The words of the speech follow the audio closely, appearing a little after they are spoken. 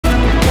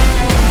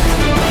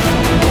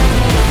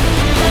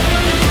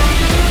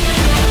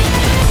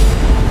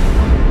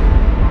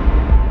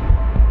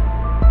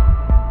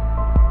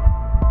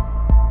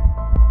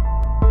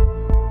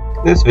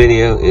This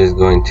video is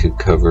going to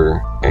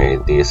cover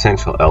the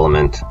essential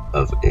element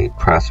of a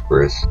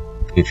prosperous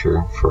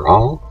future for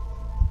all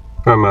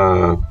from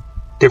a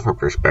different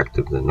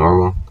perspective than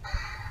normal,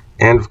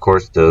 and of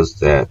course those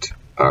that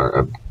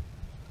are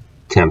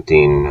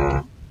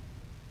attempting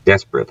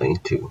desperately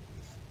to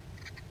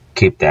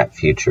keep that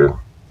future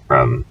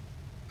from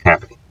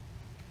happening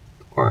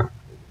or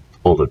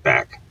hold it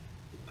back,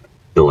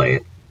 delay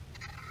it,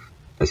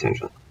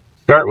 essentially.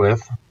 Start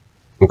with,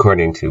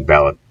 according to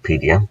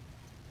Ballotpedia,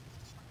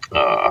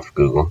 off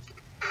Google,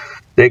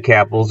 state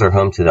capitals are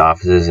home to the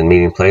offices and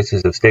meeting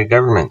places of state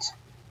governments.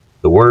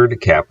 The word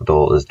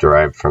capital is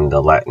derived from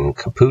the Latin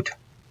caput,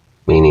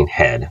 meaning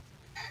head.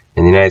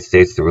 In the United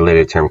States, the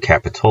related term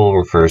capitol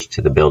refers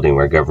to the building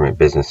where government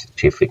business is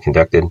chiefly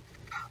conducted.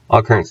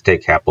 All current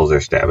state capitals are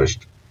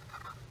established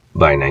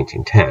by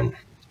 1910.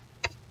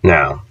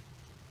 Now,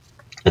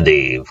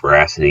 the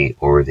veracity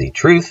or the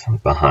truth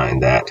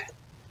behind that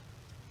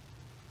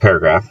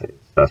paragraph is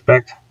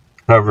suspect.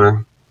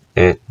 However,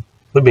 it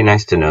would be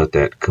nice to note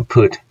that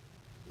kaput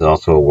is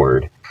also a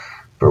word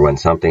for when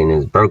something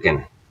is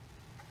broken,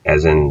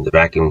 as in the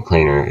vacuum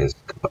cleaner is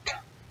kaput.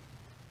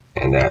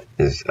 And that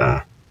is,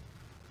 I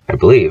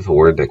believe, a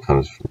word that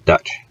comes from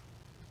Dutch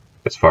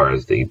as far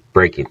as the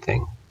breaking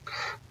thing.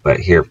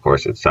 But here, of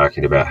course, it's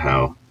talking about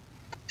how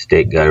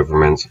state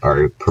governments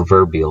are a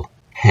proverbial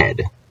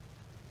head.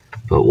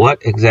 But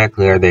what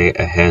exactly are they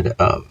ahead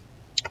of?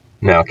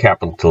 Now,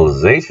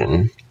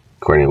 capitalization,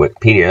 according to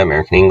Wikipedia,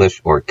 American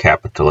English, or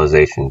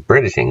capitalization,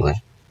 British English,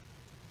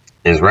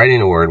 is writing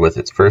a word with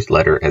its first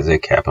letter as a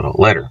capital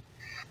letter,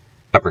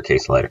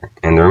 uppercase letter,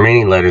 and the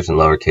remaining letters in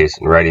lowercase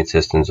in writing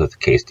systems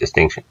with case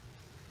distinction.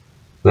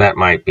 That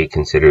might be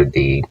considered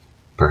the,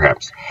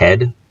 perhaps,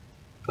 head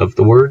of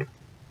the word.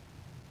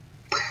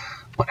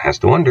 One has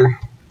to wonder.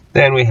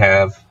 Then we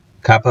have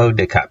capo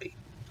de capi.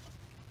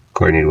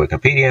 According to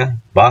Wikipedia,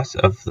 boss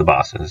of the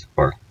bosses,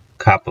 or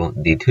capo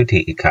di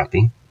tutti I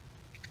capi,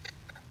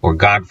 or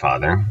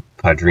godfather,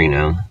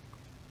 padrino,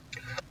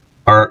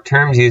 are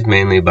terms used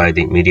mainly by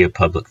the media,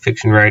 public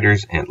fiction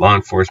writers, and law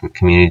enforcement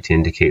community to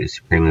indicate a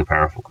supremely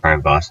powerful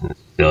crime boss in the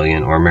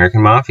Sicilian or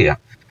American mafia,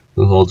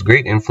 who holds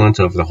great influence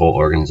over the whole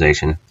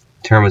organization.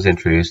 The term was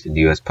introduced to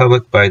the U.S.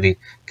 public by the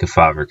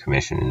Kefauver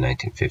Commission in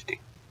 1950.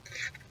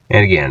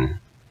 And again,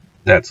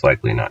 that's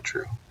likely not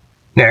true.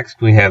 Next,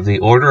 we have the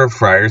Order of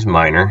Friars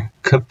Minor,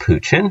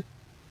 Capuchin,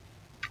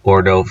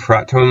 Ordo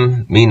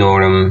Fratum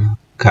Minorum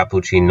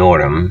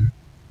Capuchinorum,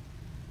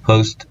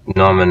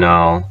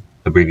 post-nominal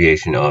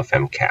abbreviation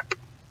OFM CAP,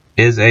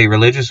 is a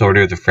religious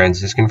order of the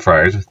Franciscan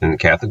Friars within the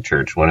Catholic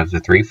Church, one of the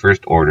three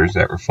first orders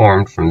that were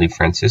formed from the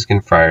Franciscan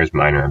Friars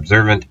Minor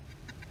Observant,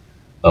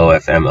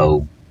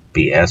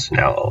 OFM-OBS,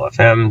 now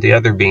OFM, the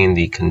other being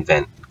the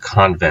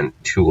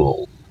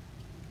conventual,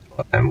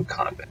 OFM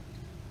convent,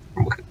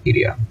 from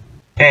Wikipedia.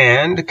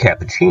 And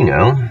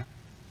cappuccino,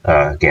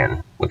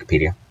 again,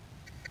 Wikipedia.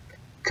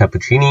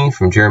 Cappuccini,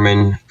 from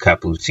German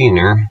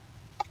Kapuziner,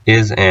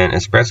 is an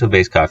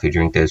espresso-based coffee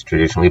drink that is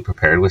traditionally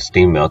prepared with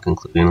steamed milk,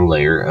 including a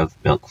layer of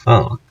milk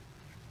foam,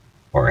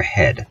 or a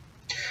head.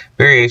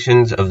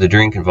 Variations of the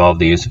drink involve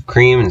the use of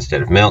cream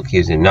instead of milk,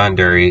 using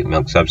non-dairy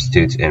milk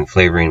substitutes, and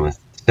flavoring with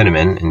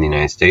cinnamon in the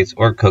United States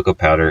or cocoa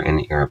powder in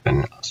Europe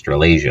and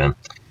Australasia.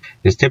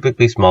 It is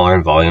typically smaller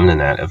in volume than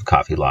that of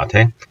coffee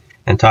latte,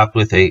 and topped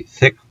with a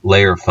thick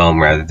layer of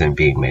foam rather than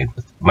being made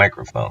with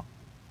microfoam.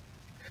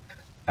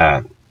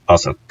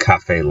 Also,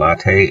 cafe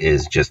latte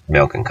is just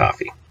milk and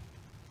coffee,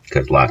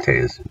 because latte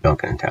is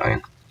milk in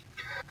Italian.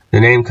 The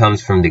name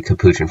comes from the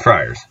Capuchin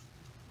Friars.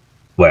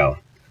 Well,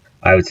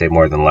 I would say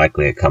more than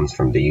likely it comes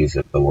from the use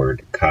of the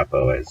word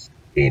capo as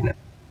being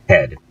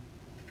head,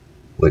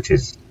 which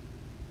is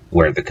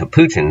where the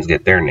Capuchins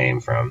get their name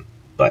from.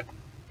 But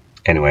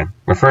anyway,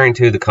 referring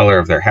to the color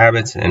of their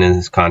habits, and in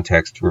this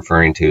context,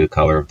 referring to the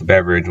color of the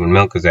beverage when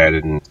milk is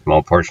added in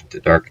small portions to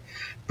dark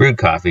brewed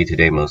coffee,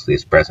 today mostly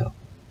espresso.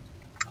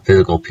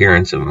 Physical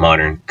appearance of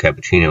modern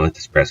cappuccino with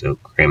espresso,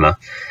 crema,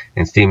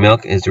 and steamed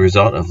milk is the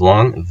result of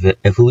long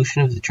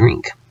evolution of the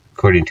drink.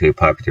 According to a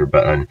popular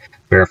but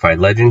unverified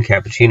legend,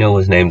 cappuccino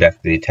was named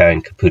after the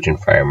Italian Capuchin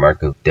friar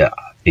Marco da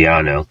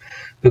Viano,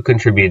 who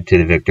contributed to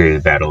the victory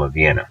of the Battle of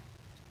Vienna.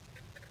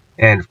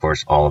 And of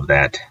course, all of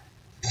that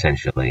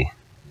essentially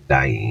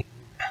dying,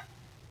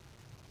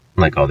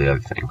 like all the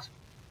other things.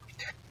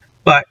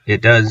 But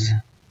it does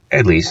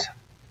at least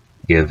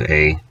give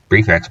a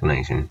brief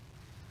explanation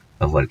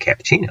of what a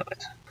cappuccino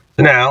is.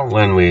 So now,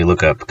 when we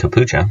look up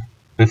capucha,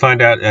 we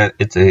find out that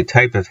it's a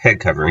type of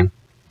head covering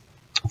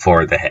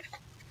for the head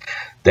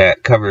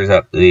that covers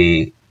up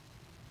the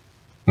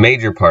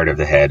major part of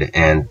the head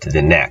and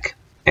the neck,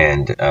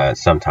 and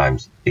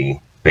sometimes the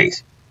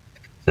face.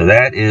 So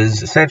that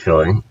is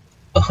essentially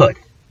a hood.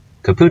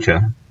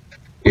 Capucha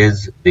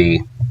is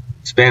the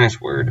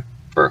Spanish word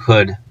for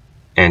hood,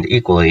 and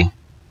equally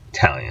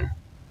Italian,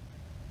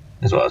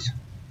 as well as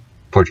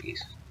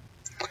Portuguese.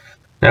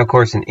 Now, of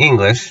course, in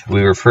English,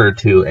 we refer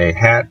to a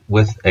hat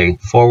with a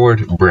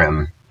forward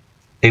brim,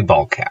 a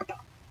ball cap,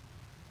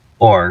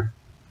 or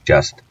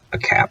just a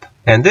cap.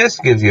 And this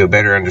gives you a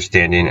better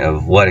understanding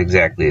of what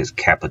exactly is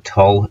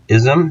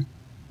capitalism,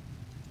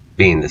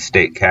 being the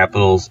state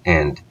capitals,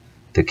 and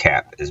the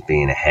cap as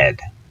being a head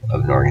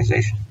of an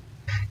organization.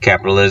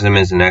 Capitalism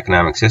is an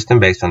economic system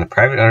based on the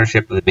private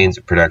ownership of the means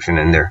of production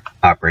and their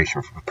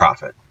operation for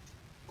profit.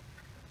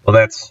 Well,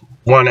 that's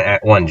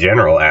one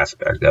general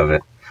aspect of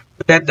it,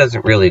 but that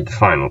doesn't really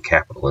define what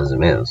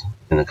capitalism is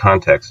in the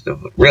context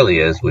of what it really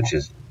is, which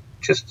is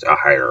just a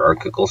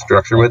hierarchical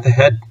structure with a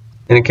head.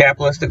 In a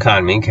capitalist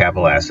economy,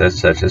 capital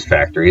assets such as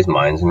factories,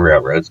 mines, and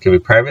railroads can be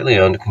privately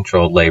owned and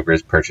controlled. Labor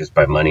is purchased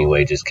by money,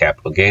 wages,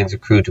 capital gains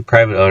accrue to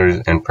private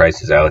owners, and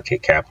prices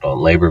allocate capital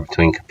and labor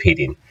between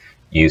competing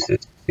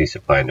uses. See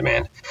supply and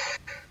demand.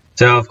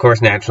 So, of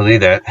course, naturally,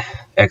 that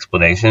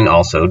explanation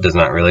also does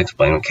not really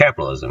explain what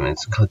capitalism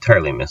is. It's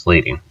entirely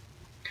misleading.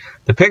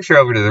 The picture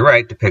over to the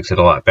right depicts it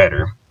a lot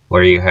better,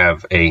 where you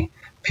have a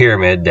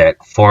pyramid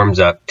that forms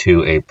up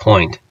to a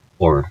point,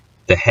 or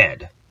the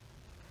head.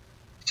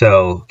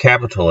 So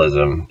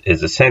capitalism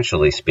is,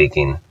 essentially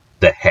speaking,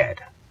 the head.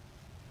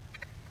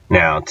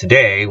 Now,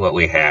 today, what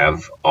we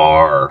have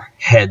are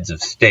heads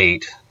of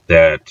state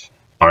that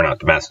are not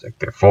domestic,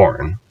 they're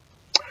foreign.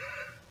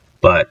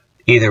 But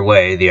either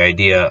way, the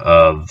idea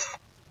of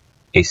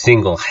a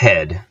single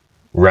head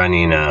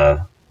running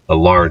a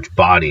large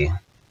body,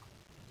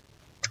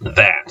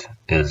 that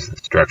is the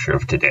structure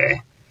of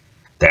today.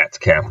 That's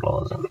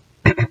capitalism.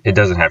 It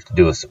doesn't have to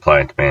do with supply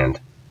and demand.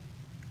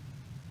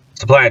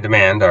 Supply and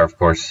demand are, of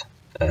course,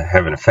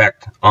 have an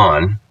effect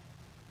on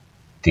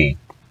the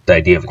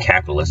idea of a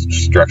capitalist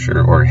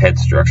structure or head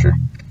structure.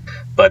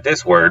 But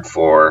this word,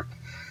 for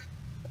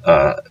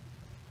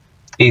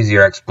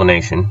easier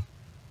explanation,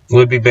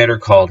 would be better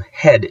called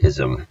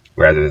headism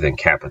rather than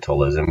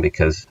capitalism,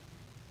 because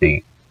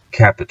the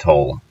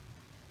capital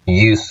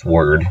use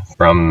word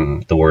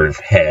from the word of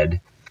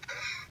head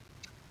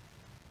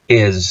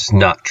is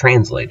not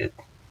translated.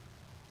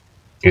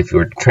 If you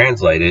were to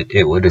translate it,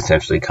 it would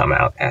essentially come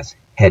out as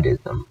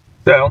headism.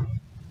 So,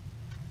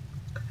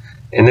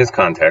 in this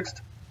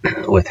context,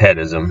 with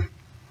headism,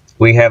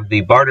 we have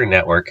the barter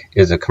network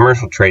is a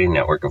commercial trading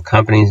network of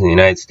companies in the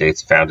United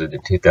States founded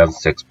in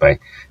 2006 by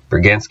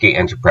Bergenski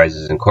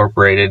Enterprises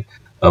Incorporated,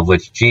 of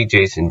which G.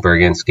 Jason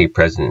Bergenski,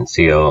 president and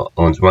CEO,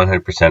 owns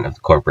 100% of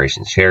the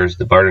corporation's shares.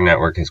 The barter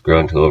network has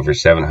grown to over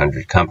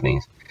 700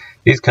 companies.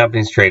 These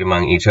companies trade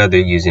among each other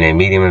using a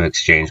medium of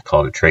exchange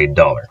called a trade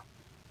dollar.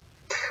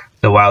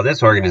 So while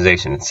this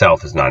organization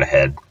itself is not a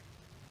head,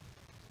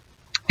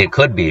 it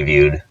could be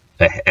viewed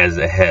as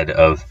a head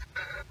of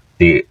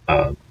the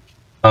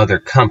other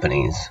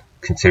companies,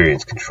 considering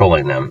it's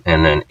controlling them,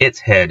 and then its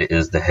head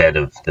is the head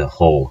of the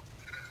whole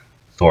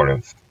sort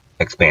of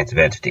expansive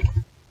entity.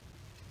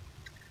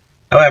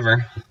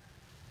 However,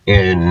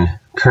 in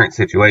current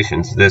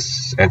situations,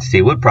 this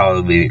entity would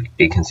probably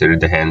be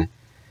considered the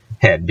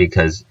head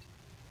because,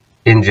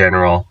 in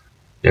general,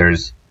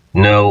 there's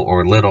no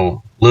or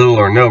little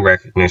or no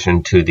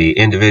recognition to the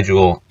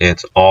individual.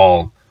 It's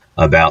all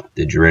about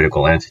the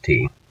juridical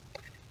entity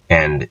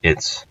and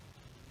its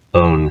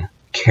own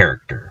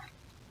character,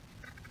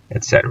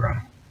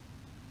 etc.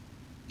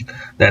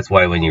 That's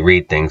why when you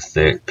read things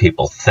that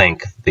people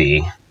think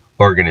the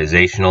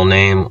organizational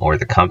name or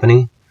the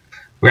company,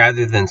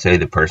 rather than say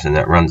the person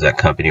that runs that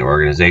company or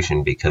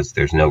organization, because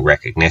there's no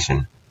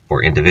recognition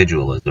for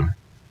individualism,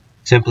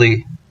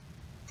 simply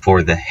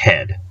for the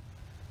head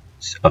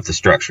of the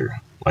structure,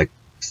 like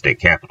state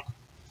capital.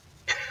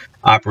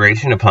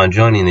 Operation: upon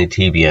joining the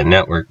TBN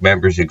network,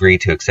 members agree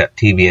to accept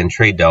TBN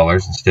trade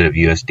dollars instead of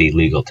USD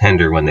legal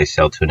tender when they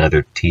sell to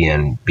another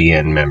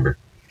TNBN member.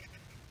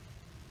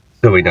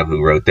 So we know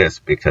who wrote this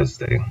because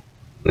they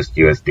list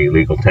USD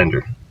legal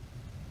tender.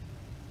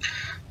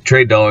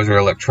 Trade dollars are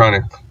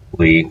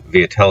electronically,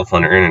 via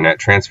telephone or internet,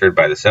 transferred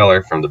by the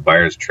seller from the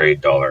buyer's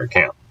trade dollar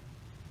account.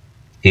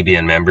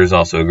 TBN members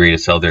also agree to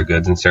sell their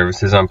goods and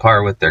services on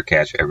par with their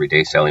cash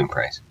everyday selling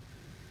price.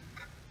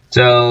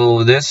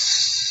 So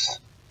this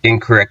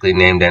incorrectly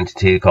named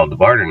entity called the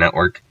barter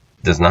network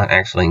does not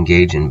actually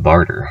engage in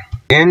barter.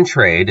 In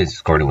trade, is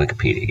according to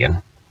Wikipedia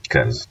again,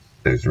 because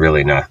there's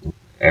really not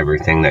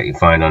everything that you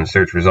find on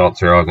search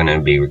results are all going to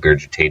be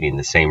regurgitating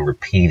the same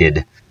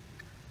repeated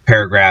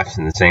paragraphs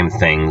and the same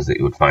things that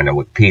you would find on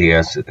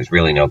Wikipedia, so there's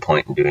really no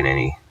point in doing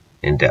any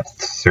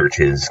in-depth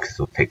searches because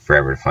it'll take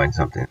forever to find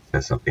something that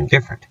says something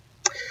different.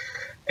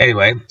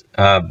 Anyway,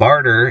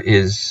 barter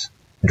is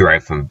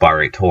derived from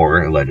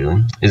barter,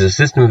 allegedly, is a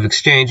system of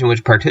exchange in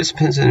which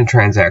participants in a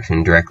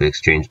transaction directly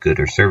exchange goods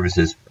or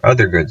services for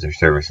other goods or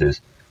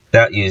services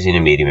without using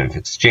a medium of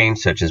exchange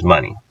such as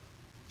money,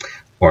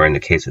 or in the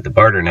case of the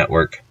barter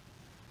network,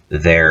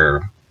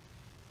 their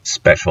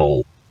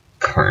special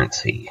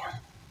currency,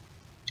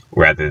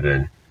 rather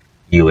than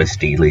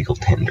USD legal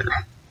tender.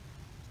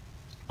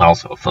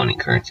 Also a phony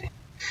currency.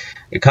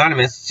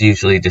 Economists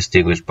usually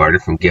distinguish barter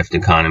from gift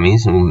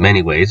economies in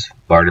many ways.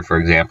 Barter, for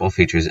example,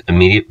 features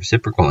immediate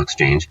reciprocal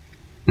exchange,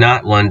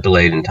 not one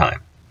delayed in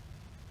time.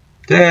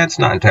 That's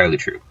not entirely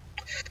true.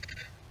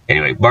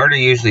 Anyway, barter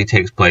usually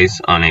takes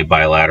place on a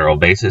bilateral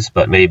basis,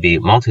 but may be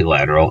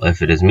multilateral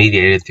if it is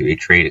mediated through a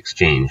trade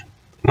exchange.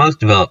 In most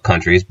developed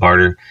countries,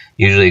 barter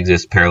usually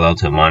exists parallel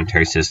to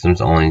monetary systems,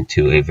 only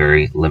to a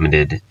very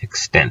limited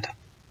extent.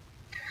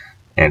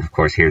 And of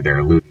course, here they're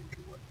alluding to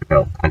what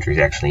developed countries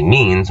actually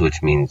means,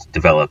 which means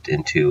developed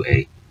into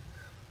a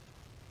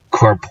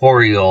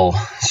corporeal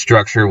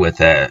structure with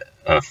a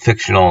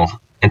fictional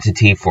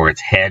entity for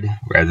its head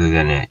rather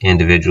than an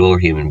individual or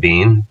human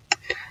being.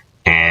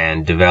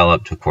 And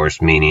developed, of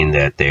course, meaning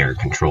that they are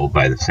controlled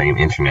by the same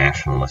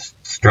internationalist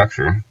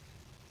structure.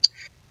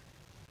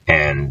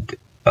 And,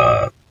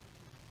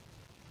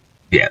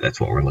 yeah,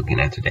 that's what we're looking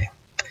at today.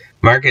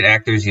 Market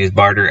actors use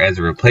barter as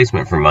a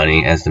replacement for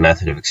money as the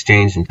method of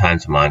exchange in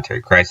times of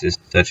monetary crisis,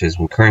 such as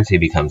when currency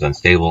becomes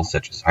unstable,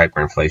 such as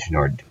hyperinflation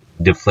or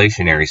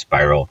deflationary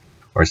spiral,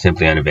 or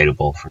simply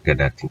unavailable for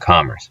conducting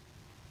commerce.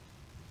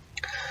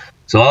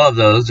 So all of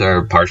those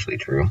are partially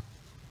true,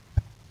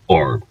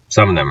 or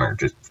some of them are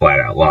just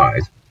flat-out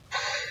lies.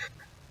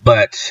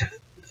 But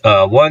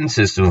one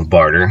system of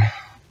barter,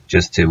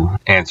 just to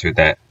answer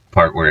that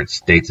part where it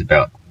states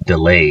about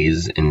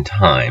delays in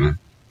time,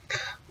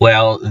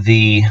 well,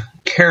 the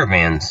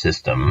caravan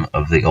system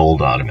of the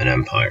old Ottoman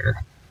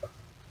Empire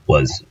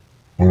was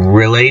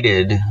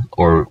related,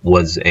 or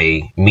was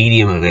a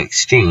medium of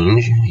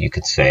exchange, you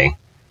could say,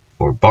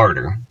 for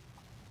barter.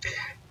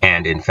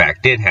 And in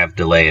fact did have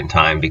delay in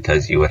time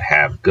because you would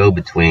have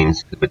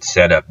go-betweens who would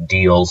set up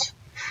deals.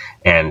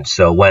 And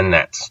so when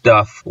that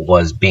stuff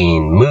was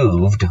being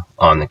moved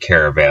on the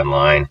caravan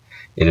line,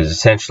 it has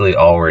essentially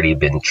already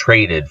been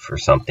traded for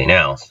something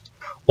else,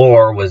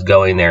 or was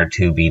going there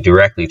to be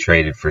directly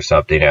traded for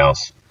something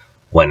else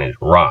when it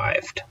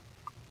arrived.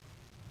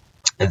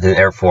 And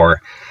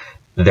therefore,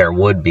 there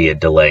would be a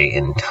delay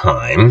in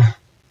time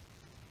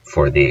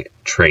for the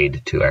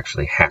trade to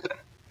actually happen.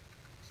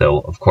 So,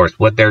 of course,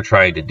 what they're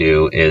trying to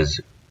do is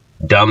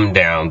dumb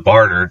down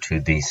barter to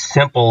the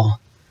simple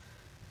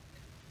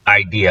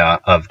idea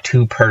of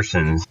two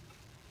persons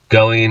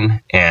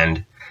going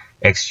and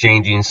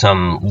exchanging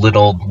some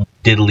little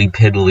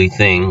diddly-piddly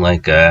thing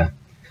like a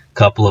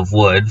couple of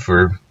wood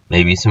for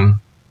maybe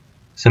some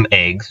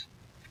eggs,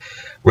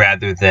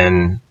 rather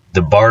than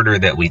the barter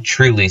that we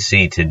truly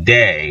see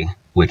today,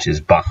 which is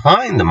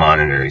behind the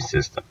monetary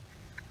system,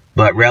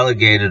 but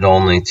relegated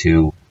only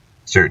to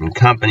certain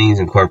companies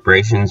and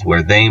corporations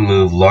where they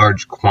move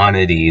large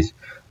quantities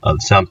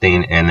of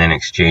something and then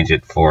exchange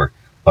it for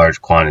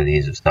large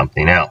quantities of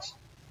something else.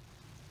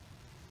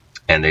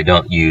 And they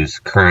don't use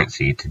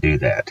currency to do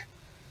that.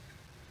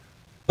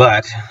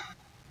 But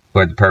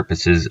for the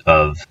purposes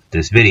of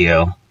this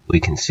video, we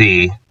can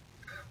see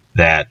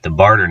that the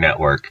barter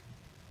network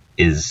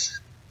is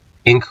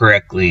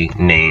incorrectly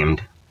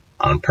named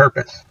on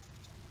purpose.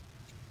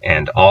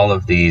 And all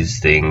of these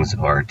things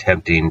are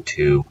attempting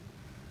to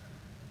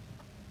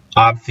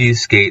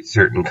obfuscate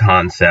certain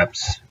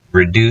concepts,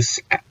 reduce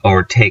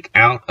or take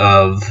out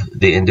of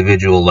the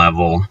individual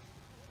level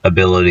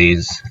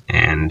abilities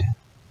and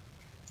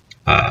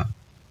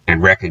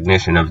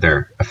recognition of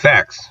their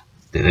effects,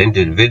 the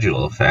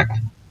individual effect,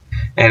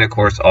 and of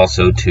course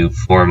also to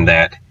form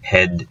that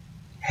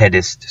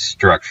headist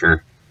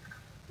structure,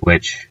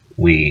 which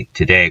we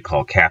today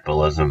call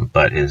capitalism,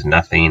 but is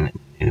nothing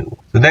new.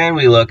 So then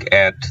we look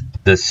at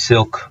the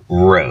Silk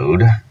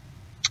Road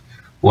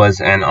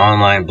was an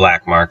online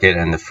black market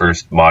and the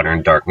first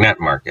modern dark net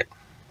market.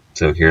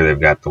 So here they've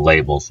got the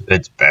labels.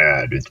 It's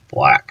bad, it's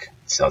black,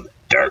 it's on the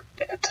dark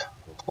net.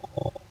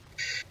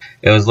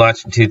 It was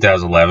launched in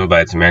 2011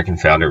 by its American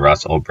founder,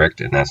 Ross Ulbricht,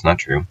 and that's not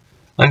true,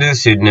 under the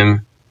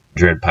pseudonym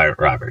Dread Pirate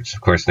Roberts.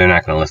 Of course, they're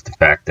not going to list the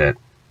fact that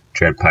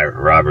Dread Pirate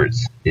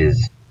Roberts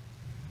is,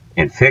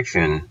 in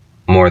fiction,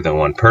 more than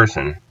one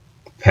person,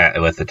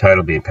 with the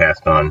title being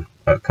passed on,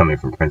 coming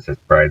from Princess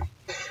Bride.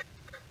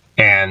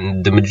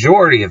 And the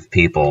majority of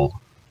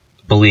people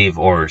believe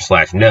or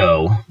 /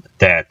 know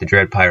that the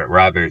Dread Pirate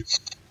Roberts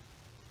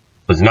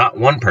was not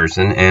one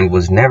person and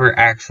was never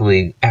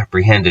actually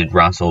apprehended.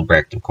 Ross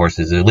Ulbricht, of course,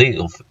 is a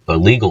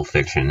legal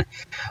fiction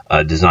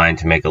designed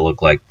to make it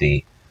look like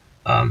the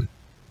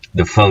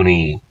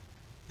phony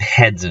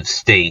heads of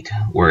state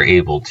were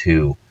able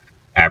to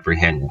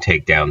apprehend and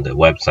take down the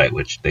website,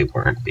 which they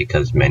weren't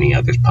because many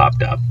others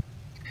popped up.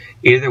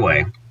 Either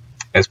way,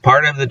 as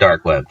part of the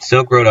dark web,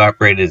 Silk Road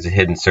operated as a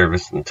hidden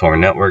service in the Tor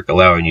network,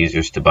 allowing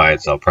users to buy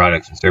and sell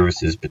products and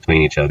services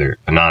between each other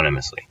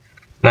anonymously.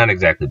 Not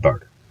exactly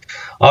barter.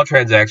 All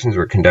transactions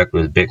were conducted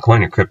with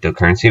Bitcoin or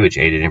cryptocurrency, which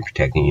aided in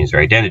protecting user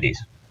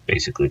identities.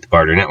 Basically, the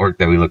barter network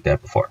that we looked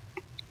at before.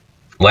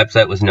 The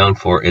website was known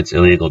for its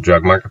illegal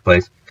drug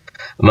marketplace,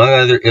 among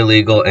other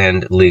illegal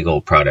and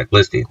legal product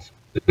listings.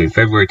 Between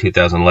February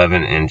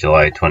 2011 and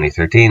July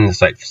 2013, the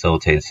site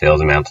facilitated sales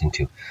amounting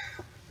to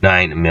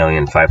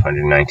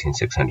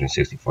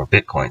 9,519,664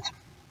 bitcoins.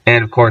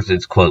 And of course,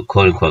 it's quote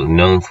unquote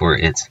known for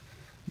its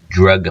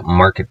drug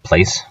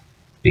marketplace,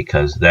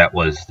 because that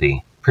was the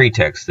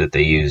pretext that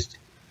they used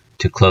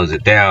to close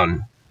it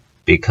down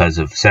because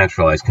of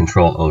centralized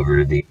control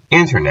over the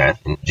internet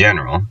in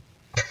general.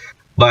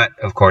 But,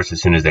 of course,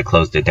 as soon as they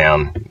closed it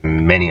down,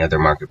 many other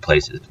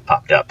marketplaces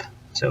popped up.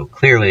 So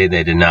clearly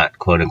they did not,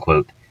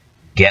 quote-unquote,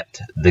 get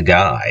the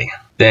guy.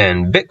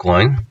 Then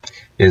Bitcoin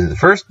is the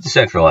first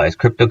decentralized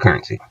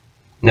cryptocurrency.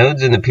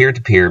 Nodes in the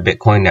peer-to-peer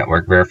Bitcoin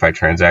network verify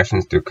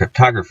transactions through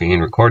cryptography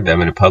and record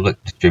them in a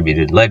public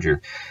distributed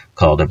ledger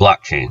called a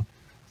blockchain,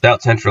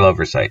 without central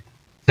oversight.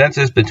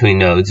 Consensus between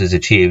nodes is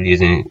achieved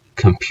using a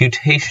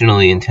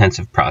computationally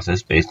intensive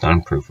process based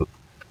on proof of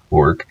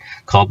work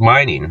called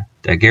mining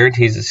that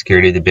guarantees the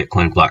security of the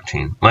Bitcoin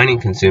blockchain. Mining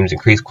consumes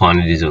increased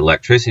quantities of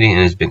electricity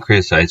and has been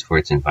criticized for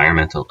its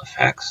environmental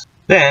effects.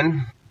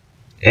 Then,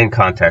 in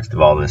context of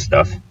all this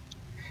stuff,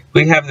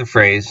 we have the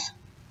phrase,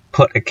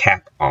 put a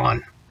cap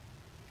on.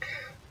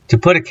 To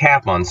put a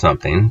cap on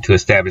something, to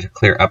establish a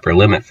clear upper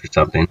limit for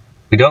something,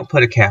 we don't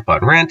put a cap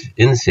on rent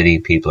in the city,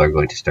 people are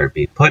going to start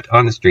being put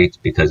on the streets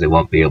because they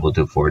won't be able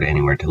to afford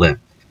anywhere to live.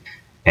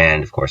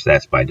 And of course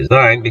that's by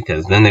design,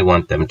 because then they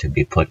want them to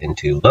be put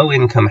into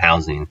low-income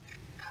housing,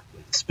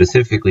 with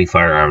specifically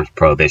firearms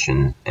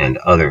prohibition and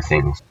other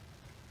things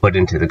put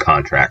into the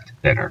contract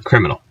that are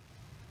criminal.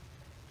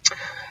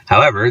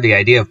 However, the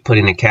idea of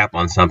putting a cap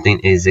on something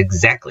is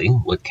exactly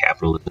what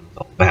capitalism is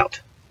all about,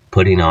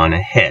 putting on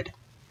a head.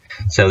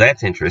 So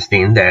that's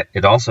interesting that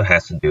it also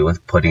has to do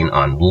with putting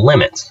on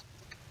limits,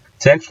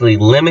 essentially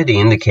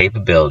limiting the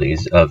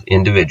capabilities of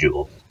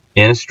individuals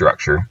in a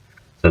structure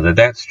so that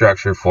that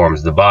structure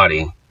forms the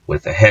body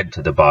with a head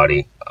to the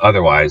body,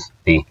 otherwise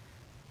the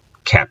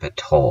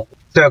capital.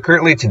 So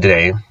currently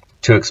today,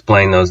 to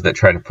explain those that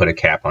try to put a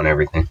cap on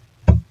everything,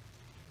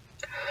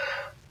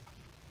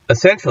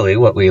 essentially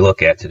what we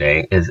look at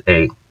today is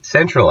a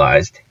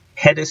centralized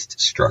headist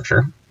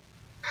structure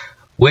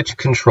which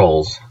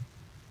controls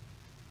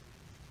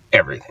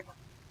everything,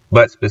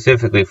 but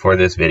specifically for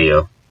this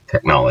video,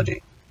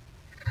 technology.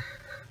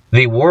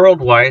 The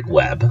World Wide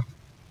Web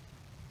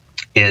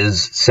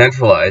is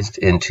centralized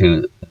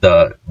into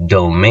the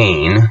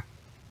domain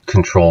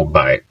controlled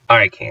by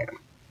ICANN,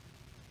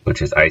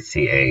 which is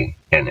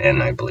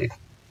ICANN, I believe.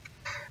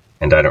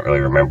 And I don't really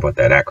remember what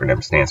that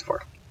acronym stands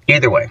for.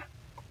 Either way,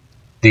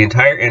 the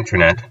entire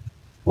internet,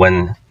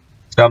 when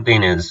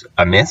something is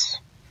amiss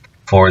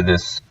for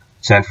this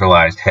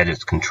centralized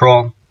headist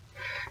control,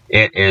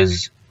 it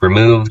is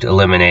removed,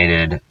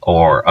 eliminated,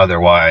 or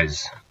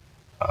otherwise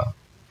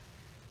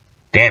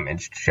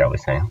damaged, shall we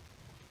say,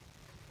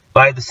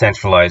 by the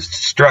centralized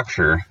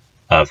structure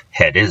of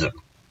headism,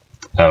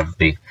 of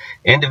the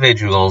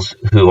individuals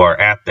who are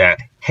at that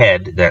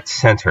head, that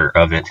center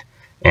of it,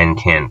 and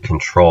can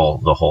control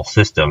the whole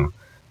system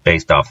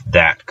based off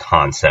that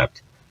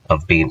concept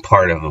of being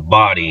part of a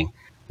body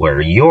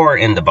where you're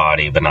in the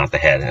body but not the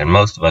head. And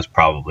most of us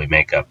probably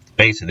make up the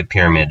base of the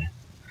pyramid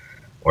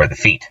or the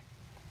feet,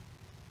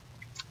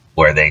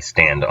 where they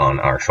stand on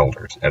our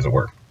shoulders, as it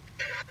were.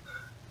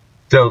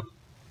 So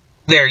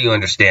there you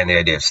understand the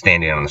idea of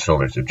standing on the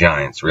shoulders of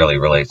giants really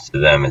relates to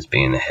them as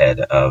being the head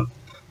of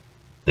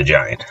the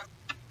giant.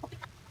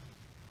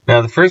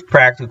 Now, the first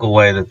practical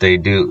way that they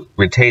do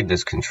retain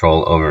this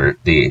control over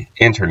the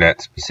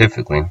internet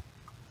specifically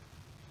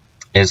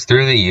is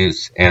through the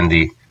use and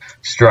the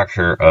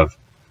structure of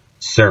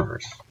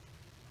servers.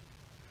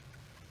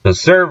 The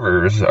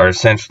servers are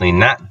essentially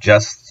not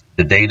just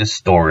the data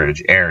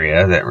storage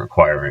area that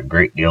require a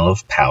great deal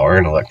of power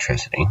and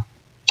electricity,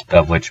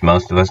 of which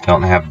most of us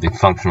don't have the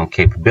functional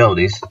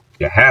capabilities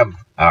to have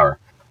our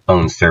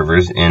own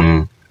servers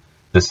in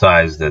the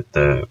size that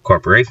the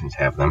corporations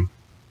have them,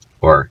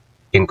 or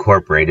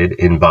incorporated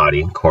in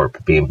body,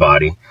 corp being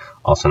body,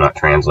 also not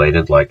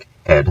translated like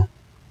head,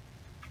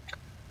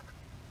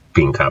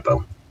 being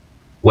capo.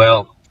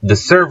 Well, the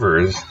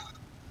servers,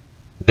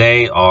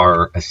 they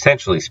are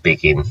essentially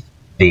speaking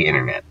the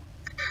internet.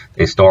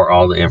 They store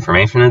all the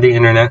information of the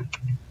internet.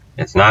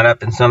 It's not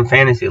up in some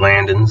fantasy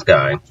land in the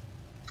sky.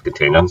 It's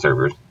contained on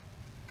servers.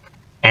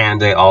 And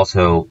they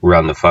also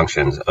run the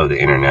functions of the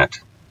internet.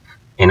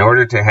 In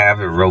order to have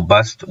a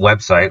robust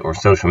website or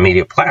social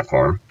media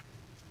platform,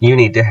 you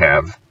need to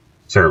have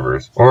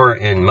servers, or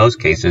in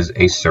most cases,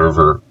 a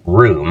server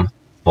room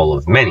full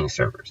of many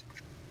servers.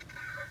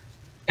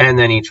 And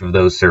then each of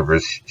those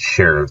servers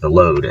share the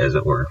load, as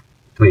it were,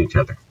 to each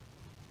other.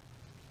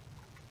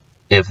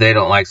 If they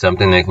don't like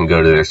something, they can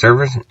go to their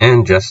servers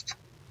and just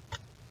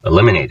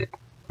eliminate it,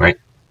 right?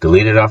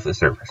 Delete it off the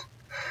servers.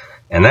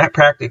 And that,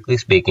 practically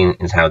speaking,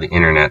 is how the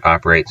internet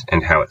operates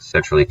and how it's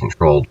centrally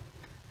controlled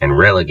and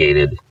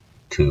relegated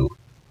to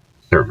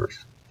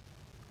servers.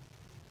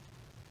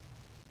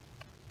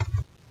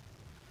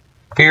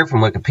 Here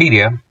from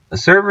Wikipedia, a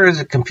server is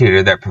a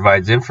computer that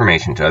provides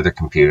information to other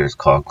computers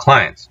called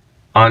clients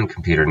on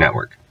computer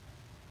network.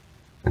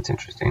 That's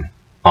interesting.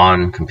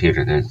 On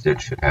computer,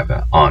 it should have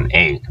a on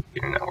a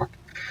computer network.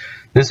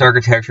 This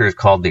architecture is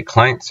called the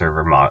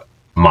client-server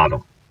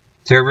model.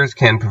 Servers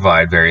can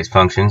provide various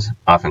functions,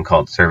 often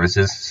called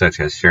services, such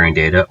as sharing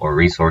data or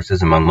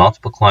resources among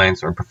multiple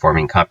clients or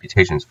performing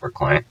computations for a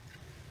client.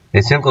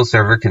 A single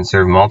server can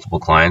serve multiple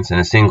clients, and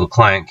a single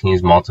client can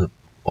use multiple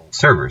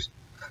servers.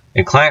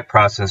 A client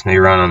process may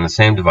run on the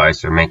same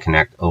device or may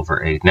connect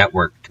over a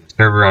network to a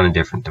server on a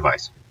different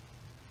device.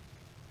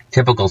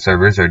 Typical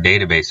servers are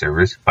database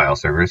servers, file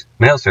servers,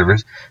 mail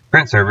servers,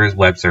 print servers,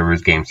 web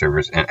servers, game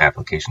servers, and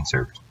application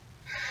servers.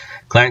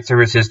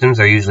 Client-server systems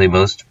are usually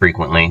most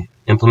frequently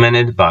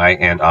implemented by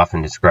and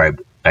often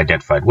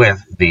identified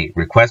with the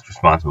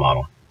request-response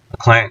model. A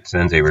client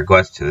sends a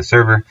request to the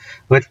server,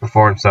 which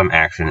performs some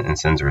action and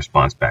sends a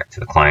response back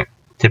to the client,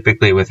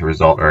 typically with a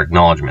result or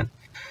acknowledgement.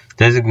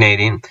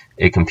 Designating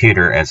a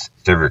computer as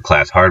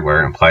server-class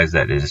hardware implies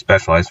that it is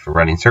specialized for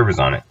running servers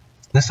on it.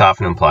 This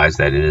often implies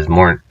that it is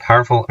more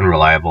powerful and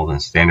reliable than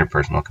standard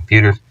personal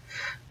computers,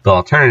 but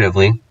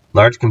alternatively,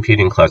 large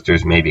computing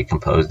clusters may be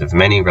composed of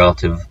many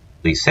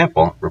relatively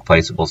simple,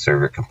 replaceable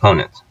server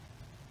components.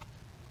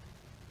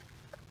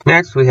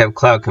 Next, we have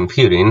cloud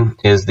computing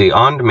is the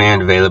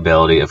on-demand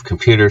availability of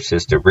computer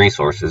system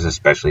resources,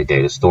 especially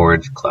data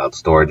storage, cloud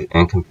storage,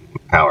 and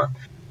computing power,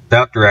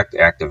 without direct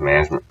active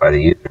management by the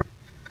user.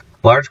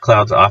 Large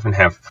clouds often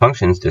have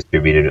functions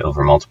distributed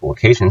over multiple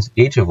locations,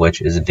 each of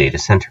which is a data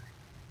center.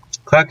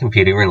 Cloud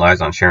computing relies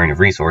on sharing of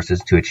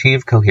resources to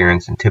achieve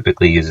coherence and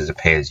typically uses a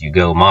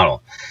pay-as-you-go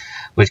model,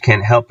 which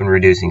can help in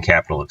reducing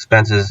capital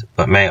expenses,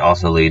 but may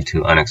also lead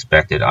to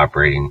unexpected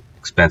operating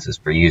expenses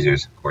for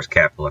users. Of course,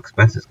 capital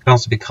expenses can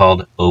also be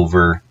called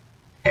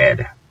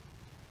overhead,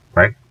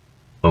 right?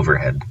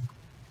 Overhead.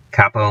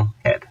 Capo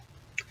head.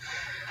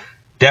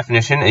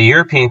 Definition: a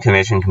European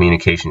Commission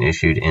communication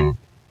issued in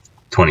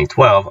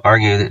 2012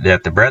 argued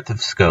that the breadth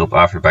of scope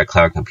offered by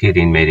cloud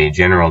computing made a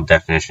general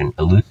definition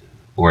elusive,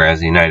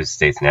 whereas the United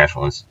States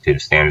National Institute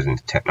of Standards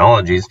and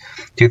Technology's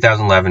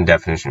 2011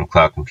 definition of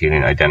cloud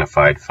computing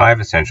identified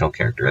 5 essential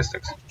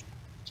characteristics.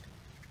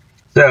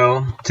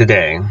 So,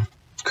 today,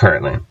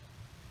 currently,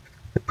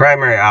 the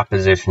primary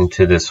opposition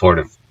to this sort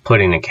of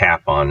putting a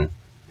cap on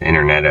the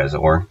internet, as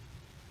it were,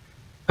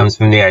 comes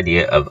from the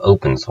idea of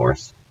open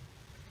source,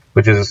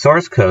 which is a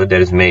source code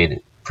that is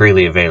made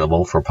freely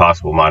available for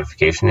possible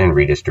modification and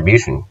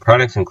redistribution.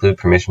 Products include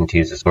permission to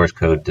use the source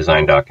code,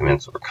 design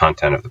documents, or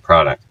content of the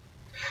product.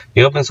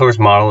 The open source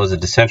model is a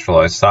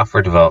decentralized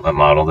software development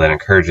model that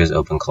encourages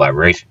open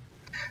collaboration.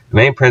 The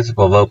main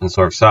principle of open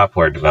source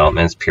software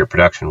development is peer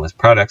production, with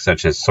products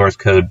such as source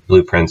code,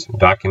 blueprints, and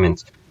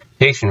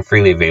documentation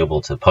freely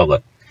available to the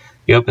public.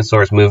 The open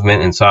source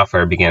movement in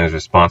software began as a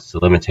response to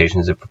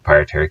limitations of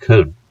proprietary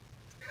code.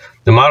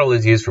 The model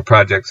is used for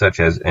projects such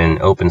as an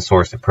open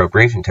source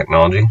appropriate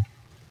technology,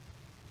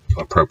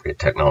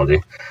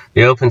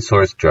 the open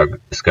source drug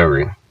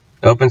discovery.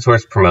 Open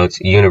source promotes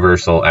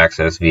universal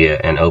access via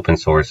an open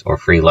source or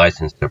free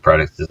license to a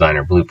product's design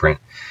or blueprint,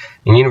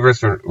 and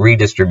universal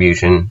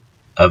redistribution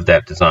of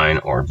that design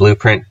or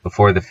blueprint.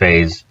 Before the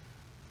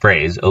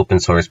phrase open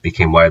source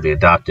became widely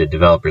adopted,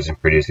 developers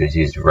and producers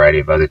used a variety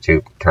of other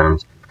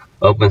terms.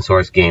 Open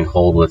source gained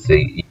hold with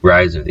the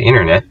rise of the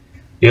internet.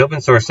 The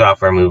open source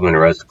software movement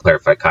arose to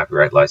clarify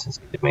copyright,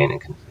 licensing, domain, and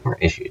consumer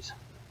issues.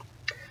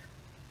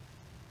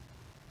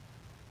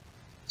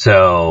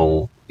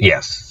 So,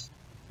 yes,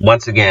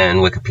 once again,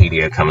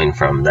 Wikipedia coming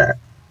from that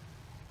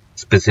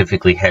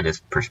specifically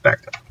headist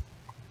perspective.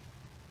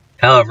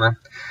 However,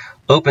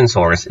 open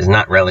source is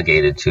not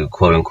relegated to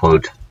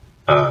quote-unquote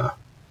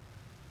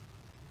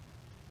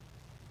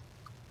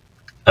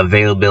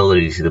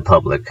availability to the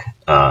public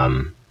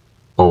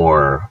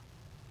or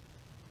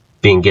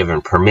being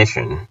given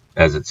permission,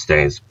 as it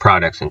states.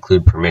 Products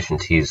include permission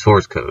to use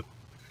source code.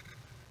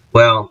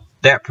 Well,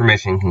 that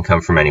permission can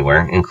come from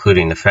anywhere,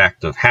 including the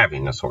fact of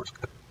having the source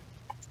code.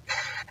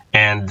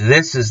 And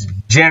this is,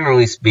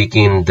 generally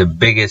speaking, the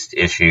biggest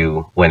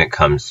issue when it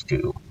comes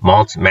to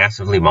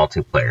massively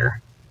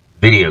multiplayer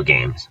video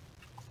games,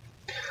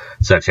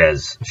 such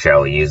as,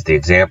 shall we use the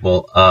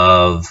example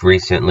of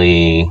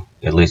recently,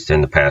 at least in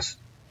the past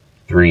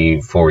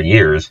 3-4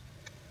 years,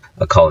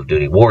 a Call of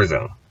Duty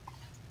Warzone.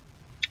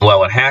 Well,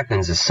 what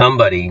happens is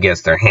somebody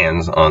gets their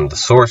hands on the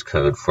source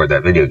code for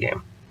that video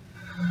game.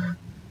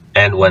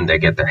 And when they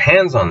get their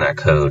hands on that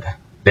code,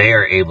 they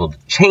are able to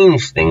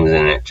change things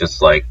in it, just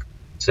like,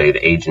 say,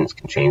 the agents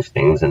can change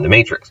things in the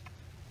Matrix,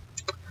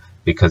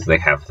 because they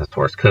have the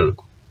source code.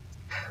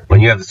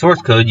 When you have the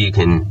source code, you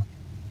can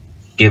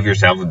give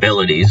yourself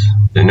abilities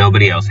that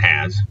nobody else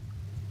has.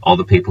 All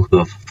the people who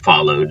have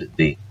followed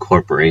the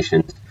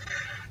corporation's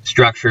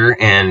structure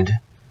and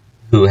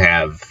who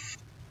have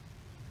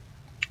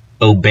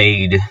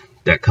obeyed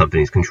that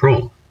company's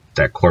control,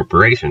 that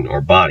corporation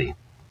or body.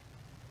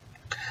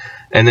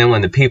 And then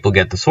when the people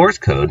get the source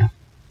code,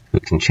 who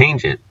can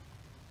change it,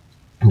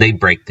 they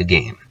break the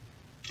game.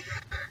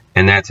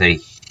 And that's a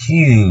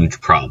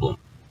huge problem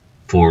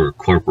for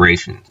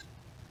corporations,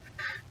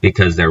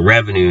 because their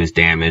revenue is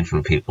damaged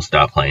when people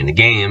stop playing the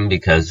game,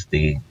 because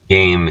the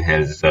game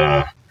has,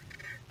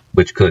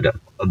 which could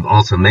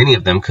also, many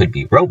of them could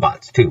be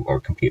robots too, or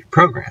computer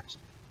programs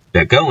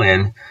that go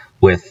in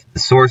with the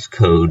source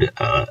code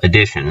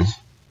additions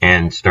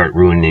and start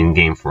ruining the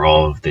game for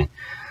all of the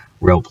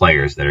real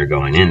players that are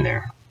going in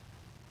there.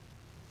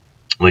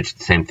 Which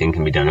the same thing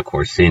can be done, of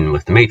course,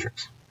 with the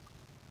Matrix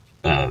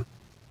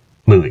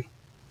movie.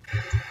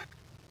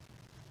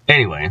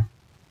 Anyway,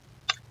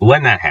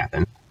 when that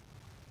happens,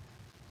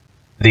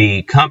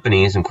 the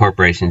companies and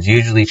corporations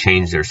usually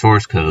change their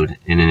source code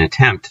in an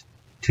attempt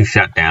to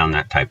shut down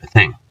that type of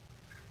thing.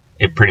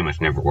 It pretty much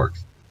never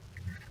works.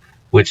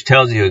 Which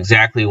tells you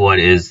exactly what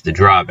is the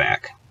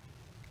drawback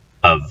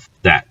of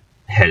that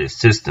headed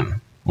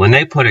system. When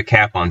they put a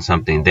cap on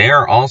something, they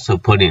are also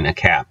putting a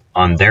cap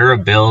on their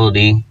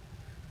ability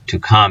to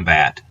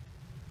combat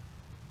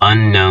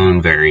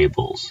unknown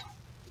variables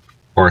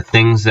or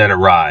things that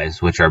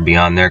arise which are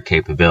beyond their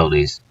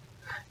capabilities,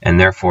 and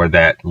therefore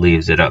that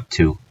leaves it up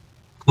to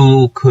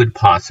who could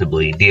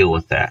possibly deal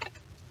with that.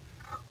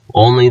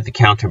 Only the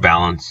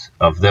counterbalance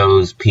of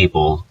those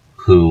people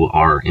who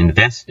are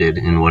invested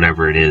in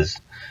whatever it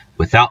is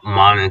without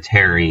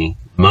monetary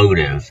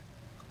motive,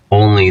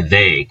 only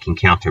they can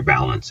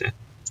counterbalance it.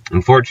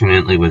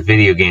 Unfortunately, with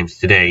video games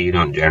today, you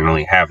don't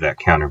generally have that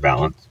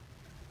counterbalance,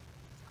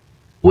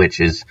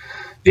 which is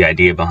the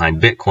idea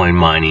behind Bitcoin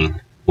mining,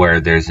 where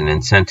there's an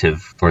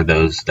incentive for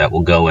those that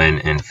will go in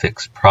and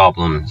fix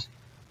problems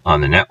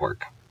on the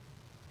network.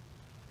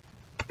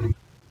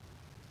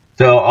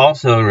 So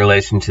also in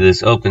relation to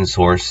this open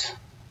source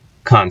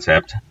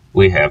concept,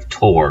 we have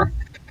Tor,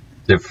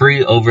 the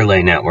free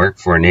overlay network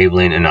for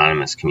enabling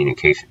anonymous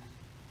communication.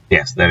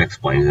 Yes, that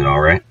explains it all,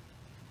 right?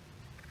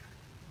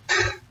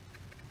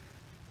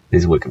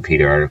 These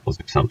Wikipedia articles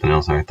are something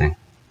else, aren't they?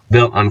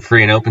 Built on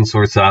free and open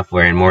source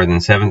software and more than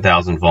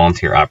 7,000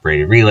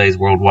 volunteer-operated relays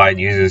worldwide,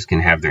 users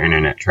can have their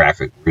internet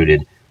traffic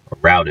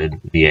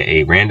routed via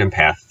a random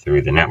path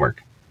through the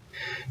network.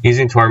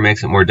 Using Tor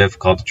makes it more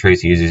difficult to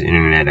trace users'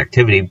 internet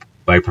activity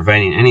by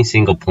preventing any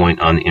single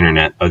point on the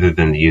internet other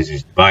than the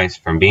user's device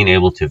from being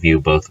able to view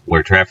both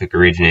where traffic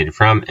originated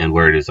from and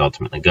where it is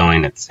ultimately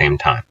going at the same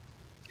time.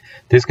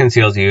 This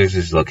conceals the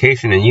user's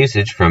location and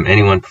usage from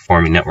anyone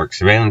performing network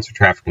surveillance or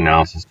traffic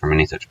analysis from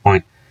any such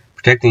point,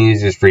 protecting the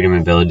user's freedom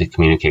and ability to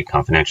communicate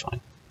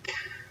confidentially.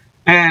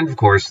 And, of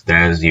course,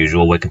 as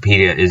usual,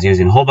 Wikipedia is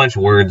using a whole bunch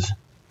of words,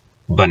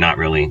 but not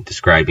really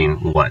describing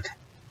what they're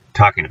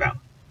talking about.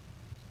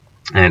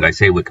 And I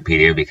say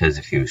Wikipedia because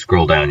if you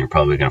scroll down, you're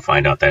probably going to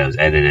find out that it was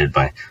edited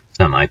by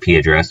some IP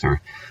address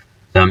or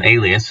some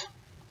alias,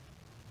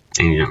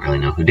 and you don't really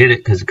know who did it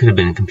because it could have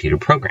been a computer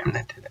program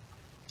that did it.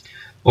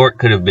 Or it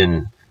could have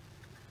been,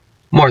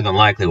 more than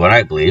likely, what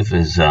I believe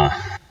is the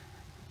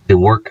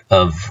work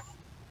of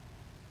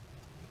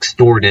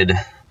extorted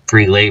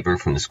free labor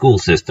from the school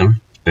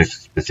system,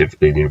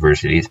 specifically the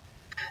universities,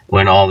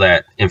 when all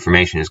that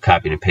information is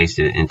copied and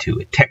pasted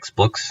into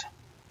textbooks,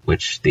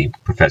 which the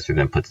professor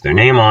then puts their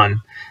name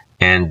on,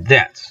 and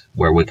that's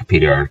where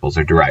Wikipedia articles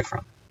are derived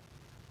from.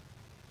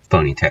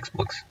 Phony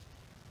textbooks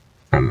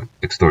from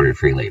extorted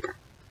free labor.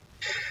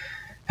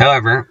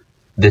 However,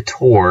 the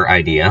Tor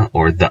idea,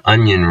 or the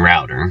onion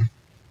router,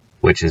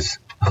 which is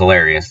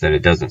hilarious that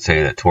it doesn't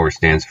say that Tor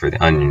stands for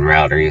the onion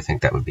router. You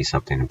think that would be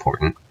something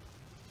important.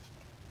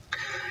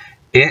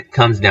 It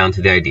comes down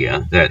to the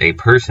idea that a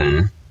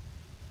person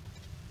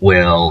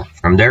will,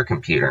 from their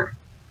computer,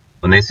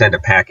 when they send a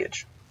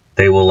package,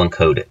 they will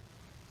encode it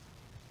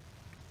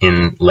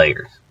in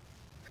layers.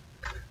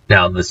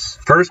 Now, this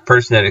first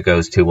person that it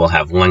goes to will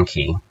have one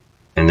key,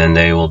 and then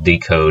they will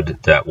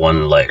decode that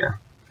one layer.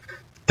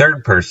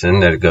 Third person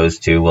that it goes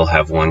to will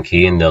have one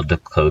key, and they'll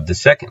decode the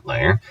second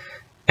layer.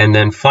 And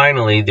then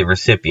finally, the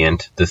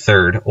recipient, the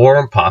third,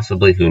 or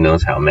possibly who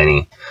knows how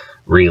many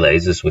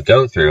relays this would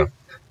go through,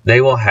 they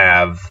will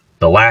have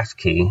the last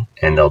key,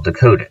 and they'll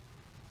decode it.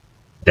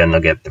 Then they'll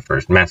get the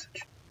first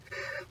message.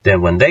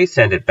 Then when they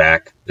send it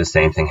back, the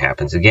same thing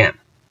happens again.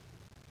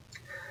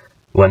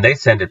 When they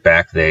send it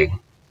back, they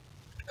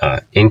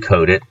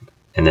encode it,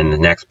 and then the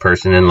next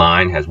person in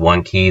line has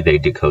one key, they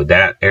decode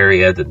that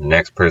area. Then the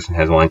next person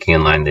has one key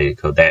in line, they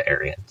decode that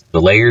area.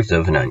 The layers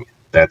of an onion.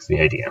 That's the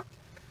idea.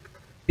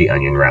 The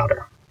onion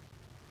router.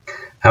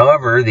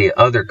 However, the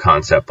other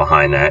concept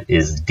behind that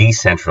is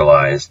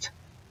decentralized,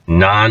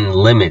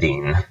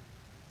 non-limiting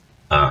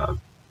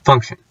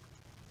function.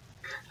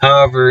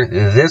 However,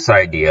 this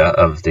idea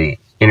of the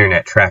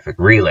internet traffic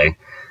relay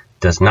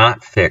does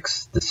not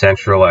fix the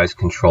centralized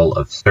control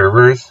of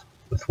servers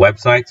with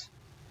websites,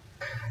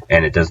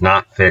 and it does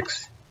not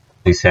fix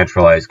the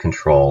centralized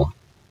control,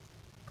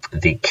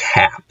 the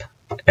cap,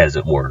 as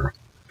it were,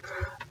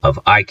 of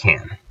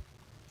ICANN,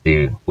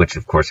 which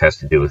of course has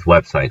to do with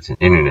websites and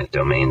internet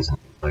domains and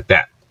things like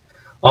that.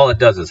 All it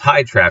does is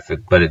hide traffic,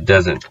 but it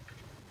doesn't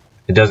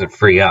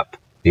free up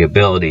the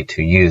ability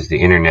to use the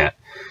internet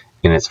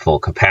in its full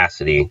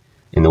capacity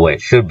in the way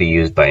it should be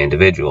used by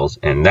individuals,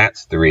 and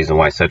that's the reason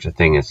why such a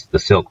thing as the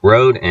Silk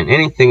Road and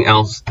anything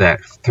else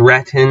that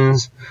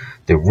threatens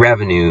the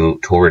revenue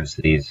towards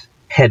these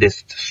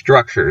hedist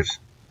structures,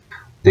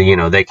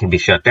 they can be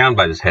shut down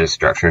by these hedist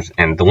structures.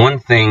 And the one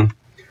thing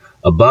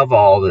above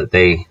all that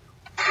they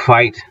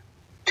fight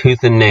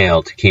tooth and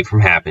nail to keep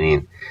from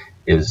happening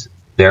is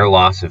their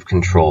loss of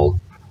control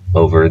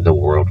over the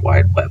World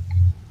Wide Web.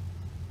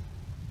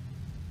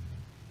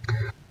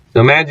 So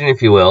imagine,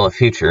 if you will, a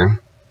future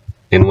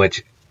in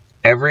which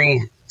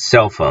every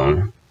cell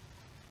phone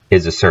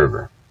is a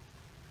server.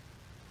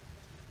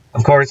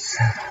 Of course,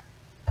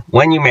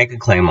 when you make a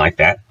claim like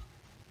that,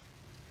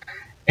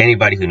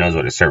 anybody who knows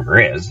what a server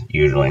is,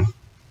 usually,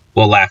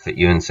 will laugh at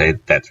you and say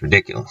that's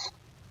ridiculous.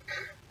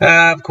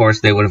 Of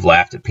course, they would have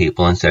laughed at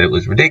people and said it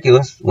was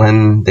ridiculous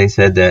when they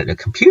said that a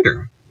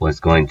computer was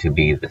going to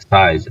be the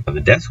size of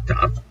a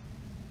desktop,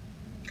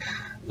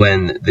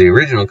 when the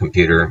original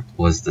computer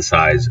was the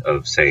size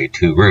of, say,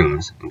 2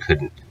 rooms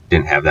and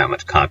didn't have that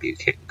much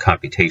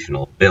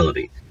computational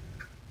ability.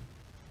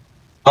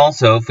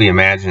 Also, if we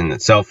imagine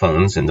that cell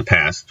phones in the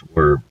past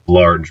were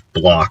large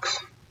blocks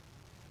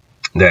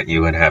that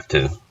you would have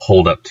to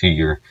hold up to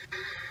your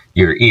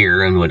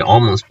ear and would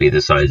almost be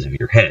the size of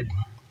your head.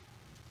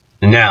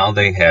 Now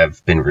they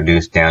have been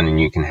reduced down and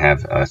you can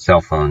have a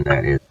cell phone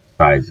that is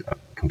the size of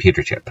a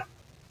computer chip.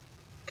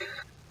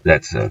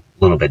 That's a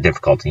little bit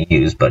difficult to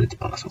use, but it's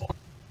possible.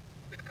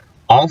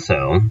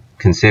 Also,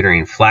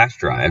 considering flash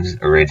drives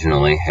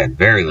originally had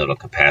very little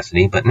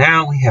capacity, but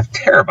now we have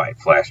terabyte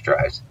flash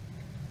drives.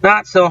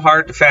 Not so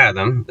hard to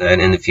fathom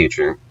that in the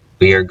future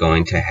we are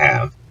going to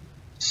have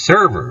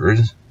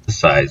servers the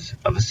size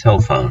of a cell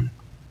phone.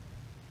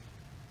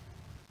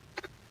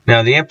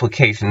 Now, the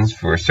implications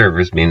for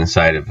servers being the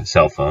size of a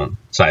cell phone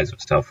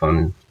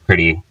is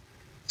pretty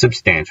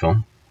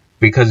substantial,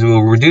 because it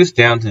will reduce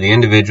down to the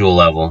individual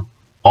level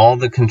all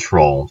the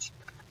controls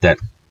that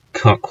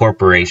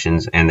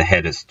corporations and the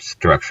head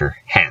structure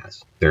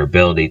has. Their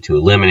ability to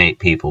eliminate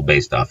people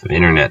based off of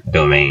internet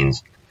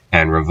domains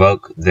and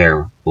revoke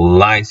their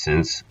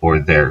license or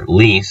their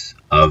lease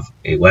of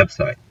a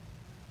website.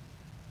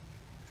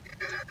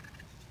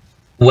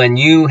 When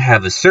you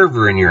have a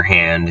server in your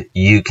hand,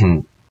 you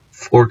can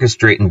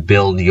orchestrate and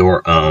build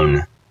your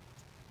own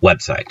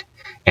website.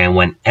 And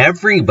when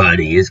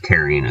everybody is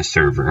carrying a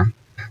server,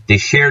 the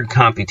shared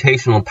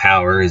computational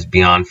power is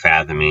beyond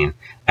fathoming,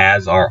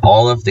 as are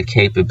all of the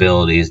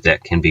capabilities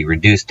that can be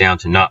reduced down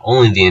to not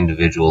only the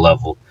individual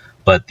level,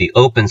 but the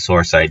open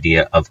source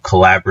idea of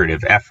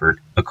collaborative effort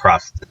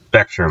across the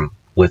spectrum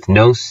with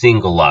no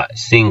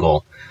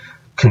single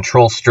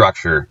control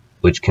structure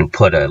which can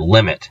put a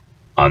limit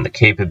on the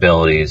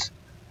capabilities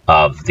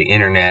of the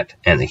internet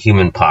and the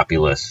human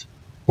populace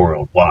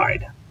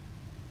worldwide.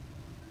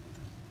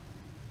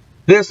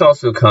 This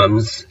also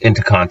comes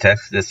into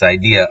context, this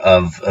idea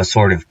of a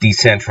sort of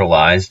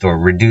decentralized or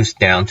reduced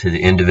down to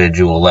the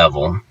individual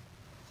level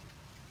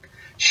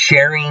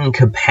sharing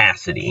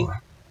capacity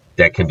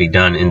that can be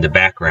done in the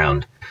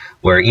background,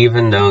 where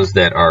even those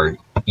that are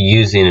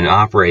using and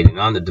operating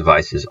on the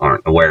devices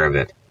aren't aware of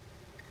it.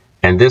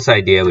 And this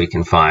idea we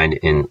can find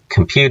in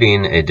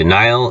computing. A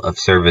denial of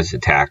service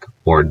attack,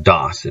 or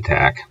DOS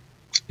attack,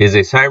 is a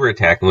cyber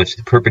attack in which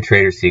the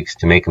perpetrator seeks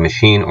to make a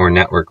machine or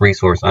network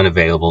resource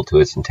unavailable to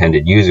its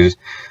intended users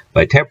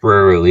by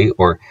temporarily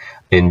or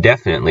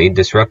indefinitely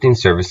disrupting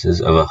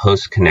services of a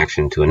host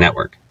connection to a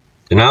network.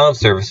 Denial of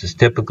service is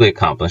typically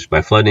accomplished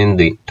by flooding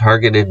the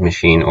targeted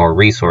machine or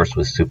resource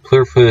with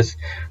superfluous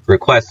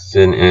requests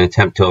in an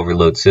attempt to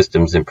overload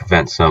systems and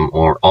prevent some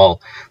or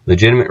all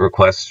legitimate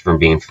requests from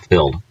being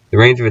fulfilled. The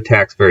range of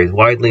attacks varies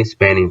widely,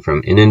 spanning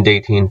from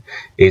inundating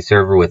a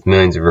server with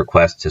millions of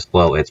requests to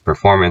slow its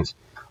performance,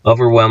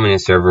 overwhelming a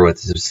server with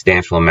a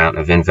substantial amount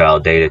of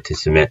invalid data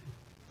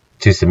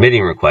to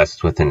submitting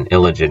requests with an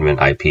illegitimate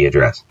IP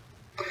address.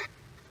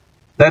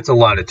 That's a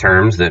lot of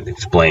terms that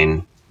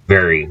explain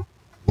very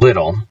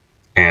little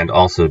and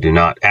also do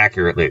not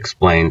accurately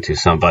explain to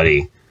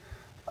somebody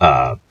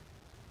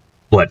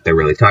what they're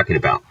really talking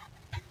about.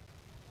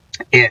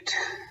 It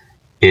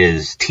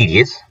is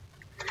tedious,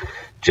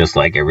 just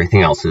like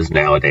everything else is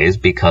nowadays,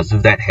 because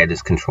of that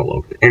headless control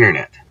over the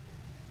internet.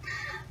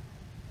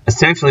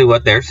 Essentially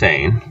what they're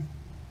saying,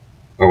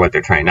 or what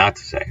they're trying not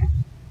to say,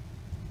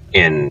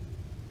 in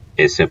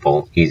a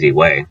simple, easy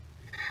way,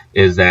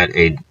 is that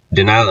a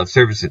denial of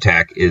service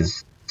attack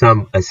is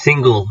a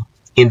single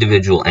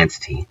individual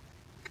entity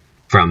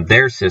from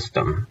their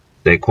system,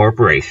 the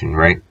corporation,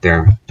 right,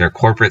 their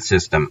corporate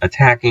system,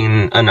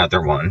 attacking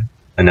another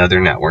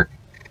network,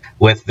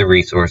 with the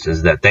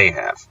resources that they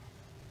have.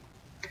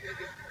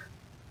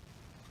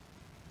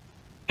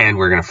 And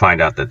we're going to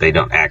find out that they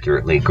don't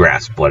accurately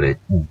grasp what a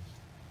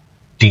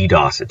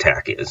DDoS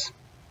attack is.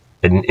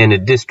 In a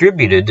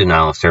distributed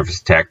denial of service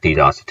attack,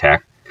 DDoS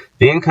attack,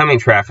 the incoming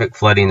traffic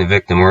flooding the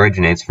victim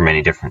originates from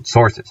many different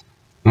sources.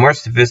 More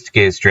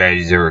sophisticated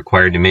strategies are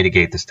required to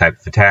mitigate this type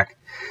of attack.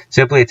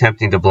 Simply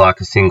attempting to block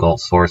a single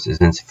source is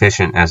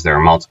insufficient, as there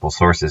are multiple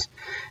sources.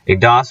 A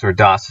DOS or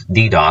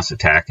DDoS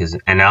attack is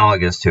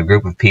analogous to a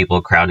group of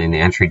people crowding the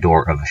entry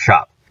door of a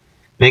shop,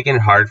 making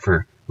it hard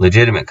for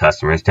legitimate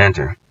customers to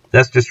enter,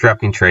 thus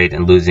disrupting trade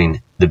and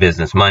losing the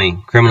business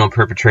money. Criminal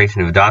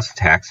perpetration of DOS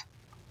attacks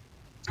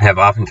have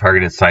often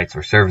targeted sites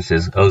or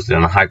services hosted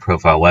on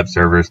high-profile web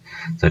servers,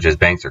 such as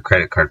banks or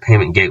credit card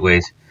payment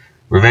gateways.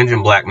 Revenge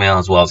and blackmail,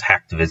 as well as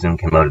hacktivism,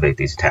 can motivate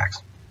these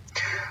attacks.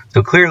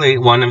 So clearly,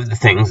 one of the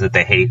things that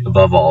they hate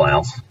above all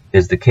else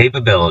is the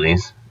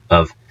capabilities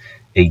of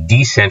a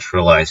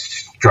decentralized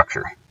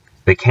structure.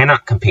 They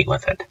cannot compete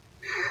with it.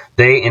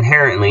 They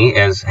inherently,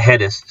 as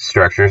headist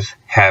structures,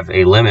 have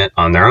a limit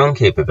on their own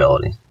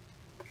capabilities.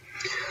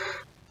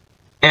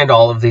 And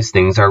all of these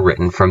things are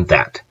written from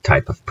that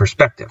type of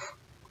perspective.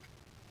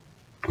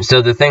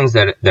 So the things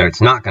that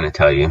it's not going to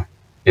tell you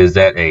is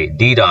that a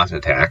DDoS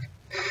attack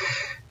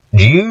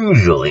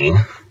usually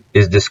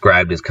is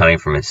described as coming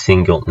from a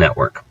single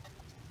network.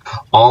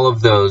 All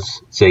of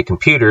those, say,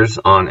 computers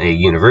on a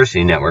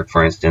university network,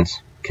 for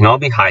instance, can all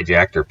be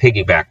hijacked or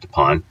piggybacked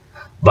upon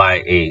by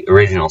an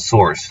original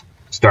source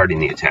starting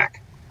the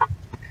attack.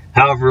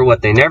 However,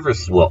 what they never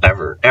will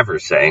ever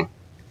say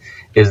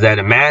is that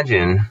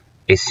imagine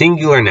a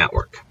singular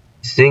network,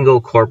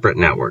 single corporate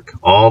network,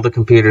 all the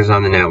computers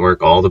on the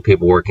network, all the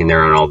people working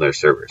there on all their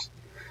servers.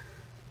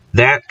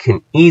 That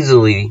can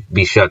easily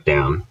be shut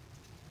down,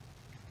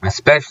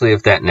 especially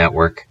if that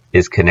network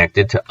is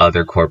connected to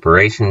other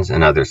corporations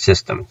and other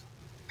systems.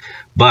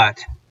 But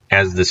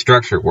as the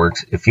structure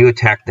works, if you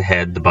attack the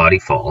head, the body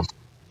falls,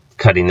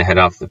 cutting the head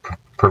off the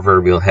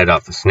proverbial head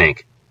off the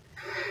snake.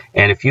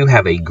 And if you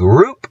have a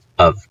group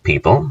of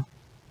people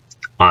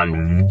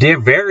on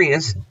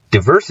various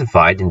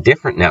diversified and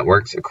different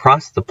networks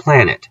across the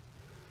planet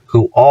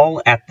who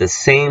all at the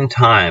same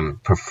time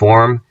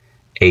perform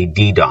a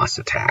DDoS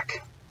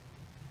attack,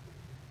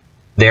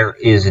 there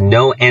is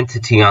no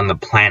entity on the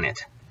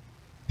planet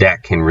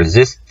that can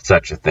resist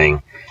such a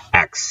thing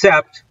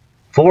except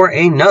for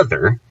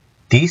another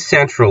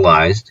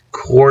decentralized,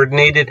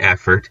 coordinated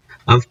effort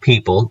of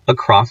people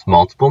across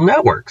multiple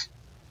networks.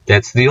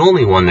 That's the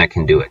only one that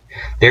can do it.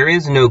 There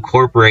is no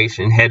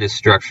corporation headed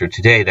structure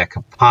today that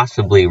could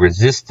possibly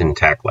resist an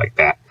attack like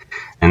that,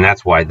 and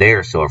that's why they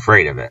are so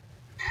afraid of it.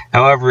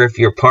 However, if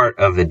you're part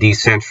of a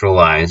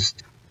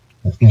decentralized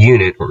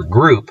unit or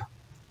group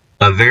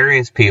of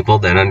various people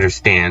that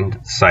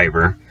understand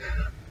cyber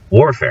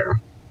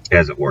warfare,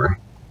 as it were,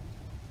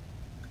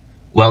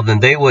 well, then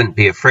they wouldn't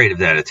be afraid of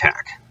that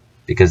attack,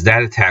 because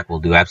that attack will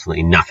do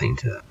absolutely nothing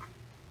to them.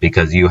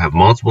 Because you have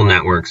multiple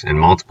networks and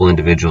multiple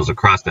individuals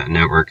across that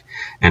network,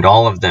 and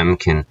all of them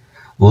can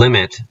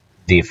limit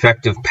the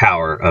effective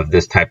power of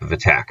this type of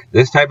attack.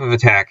 This type of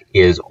attack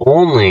is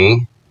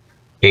only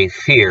a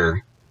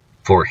fear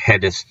for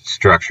headed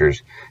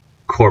structures,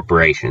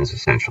 corporations,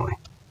 essentially.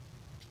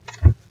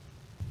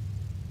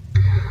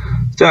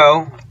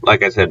 So,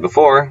 like I said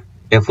before,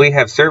 if we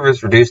have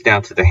servers reduced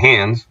down to the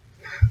hands,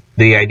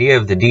 the idea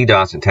of the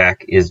DDoS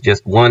attack is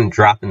just one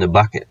drop in the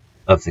bucket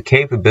of the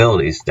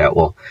capabilities that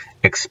will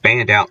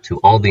expand out to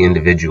all the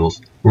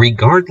individuals,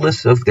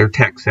 regardless of their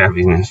tech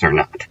savviness or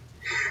not.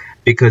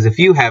 Because if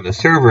you have a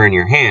server in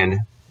your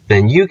hand,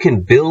 then you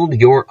can build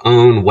your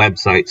own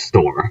website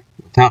store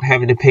without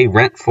having to pay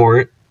rent for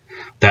it,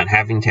 without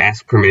having to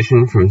ask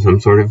permission from some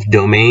sort of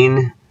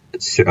domain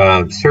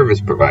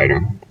service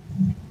provider.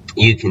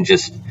 You can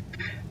just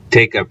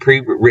take a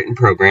pre-written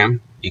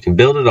program, you can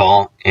build it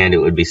all, and it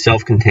would be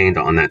self-contained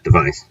on that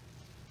device.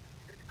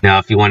 Now,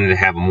 if you wanted to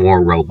have a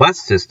more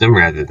robust system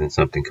rather than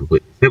something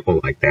completely simple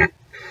like that,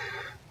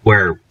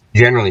 where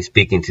generally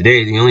speaking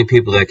today, the only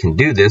people that can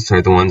do this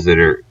are the ones that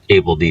are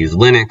able to use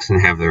Linux and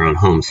have their own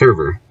home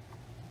server,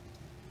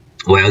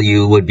 well,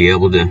 you would be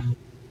able to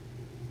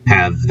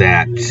have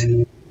that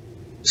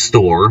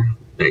store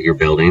that you're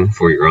building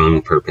for your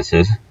own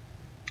purposes.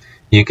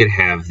 You could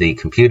have the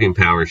computing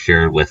power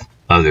shared with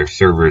other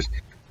servers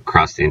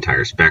across the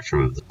entire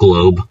spectrum of the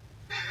globe,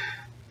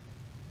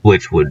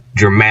 which would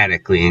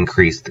dramatically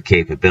increase the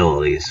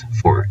capabilities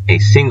for a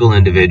single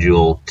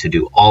individual to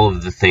do all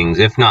of the things,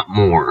 if not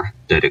more,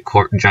 that a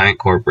giant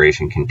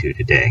corporation can do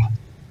today.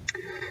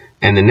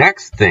 And the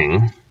next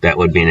thing that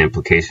would be an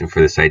implication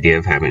for this idea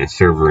of having a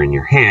server in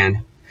your hand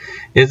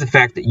is the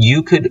fact that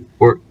you could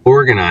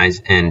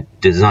organize and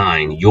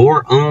design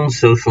your own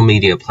social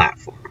media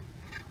platform,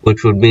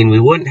 which would mean we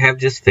wouldn't have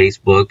just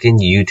Facebook and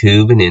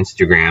YouTube and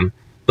Instagram,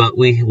 but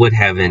we would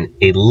have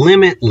a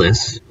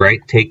limitless,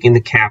 right, taking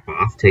the cap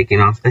off, taking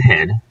off the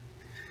head,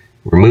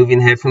 removing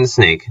the head from the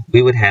snake,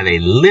 we would have a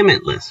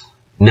limitless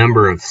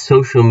number of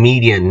social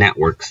media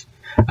networks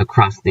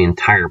across the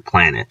entire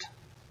planet.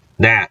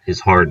 That is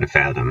hard to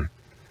fathom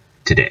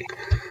today.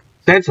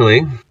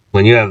 Essentially,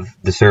 when you have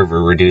the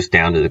server reduced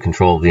down to the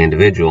control of the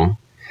individual,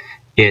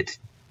 it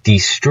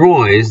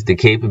destroys the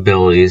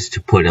capabilities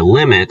to put a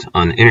limit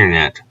on the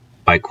internet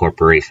by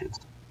corporations.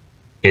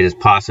 It is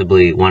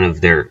possibly one of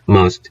their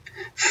most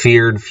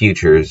feared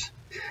futures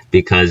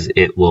because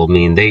it will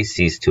mean they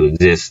cease to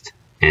exist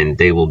and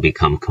they will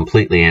become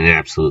completely and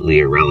absolutely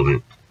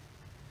irrelevant.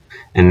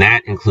 And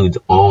that includes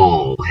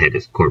all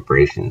headed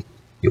corporations.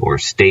 Your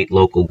state,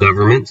 local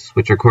governments,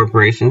 which are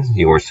corporations,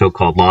 your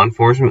so-called law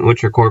enforcement,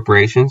 which are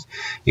corporations,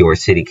 your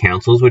city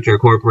councils, which are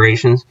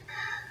corporations,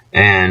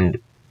 and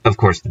of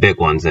course the big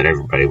ones that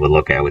everybody would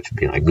look at, which would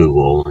be like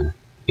Google and,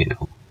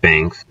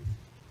 banks.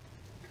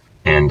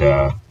 And,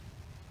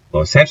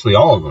 well, essentially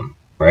all of them,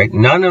 right?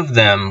 None of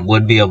them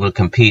would be able to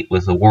compete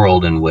with a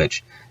world in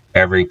which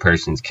every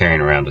person's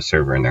carrying around a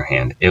server in their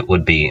hand. It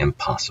would be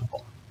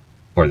impossible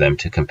for them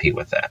to compete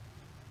with that.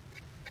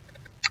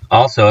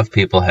 Also, if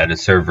people had a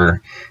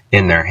server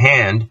in their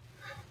hand,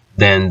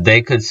 then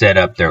they could set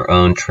up their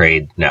own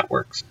trade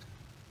networks,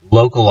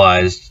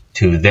 localized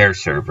to their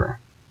server.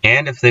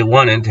 And if they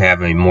wanted to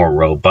have a more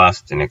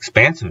robust and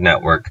expansive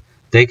network,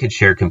 they could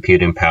share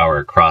computing power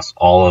across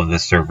all of the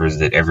servers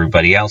that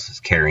everybody else is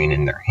carrying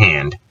in their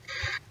hand.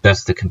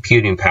 Thus, the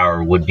computing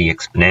power would be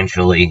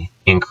exponentially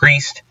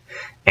increased,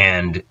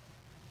 and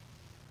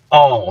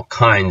all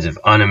kinds of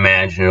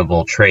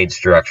unimaginable trade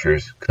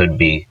structures could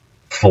be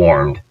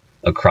formed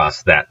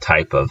across that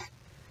type of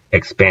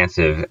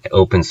expansive,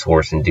 open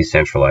source, and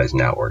decentralized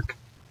network.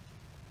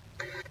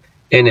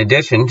 In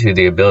addition to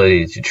the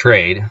ability to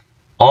trade,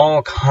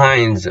 all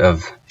kinds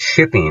of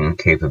shipping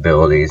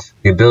capabilities,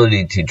 the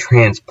ability to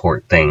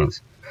transport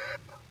things,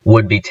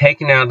 would be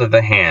taken out of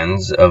the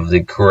hands of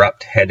the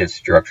corrupt headed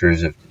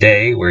structures of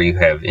today, where you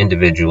have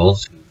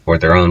individuals who, for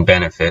their own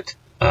benefit,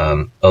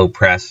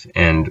 oppress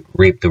and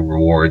reap the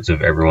rewards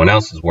of everyone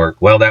else's work.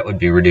 Well, that would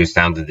be reduced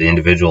down to the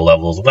individual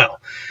level as well,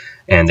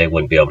 and they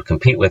wouldn't be able to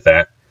compete with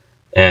that.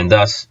 And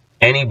thus,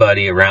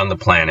 anybody around the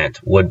planet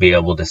would be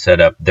able to set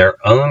up their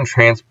own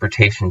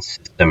transportation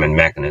system and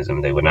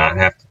mechanism. They would not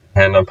have to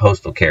depend on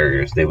postal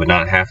carriers. They would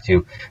not have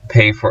to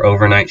pay for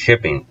overnight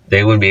shipping.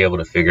 They would be able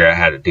to figure out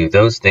how to do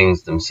those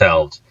things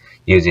themselves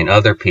using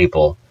other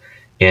people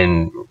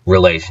in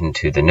relation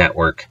to the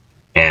network.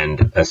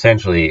 And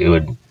essentially, it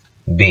would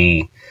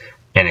be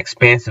an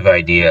expansive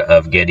idea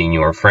of getting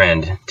your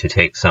friend to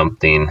take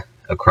something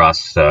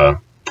across on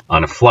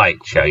a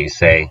flight, shall you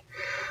say,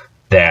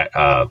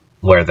 that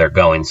where they're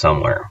going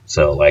somewhere.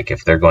 So like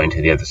if they're going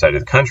to the other side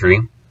of the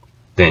country,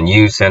 then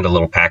you send a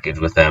little package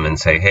with them and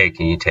say, hey,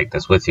 can you take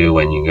this with you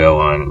when you go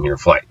on your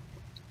flight?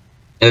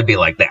 It would be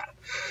like that,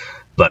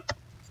 but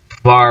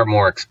far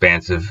more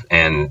expansive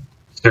and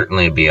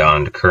certainly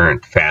beyond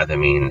current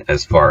fathoming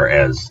as far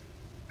as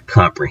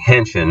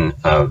comprehension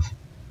of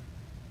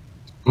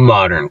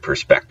modern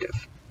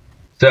perspective.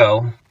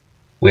 So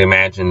we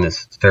imagine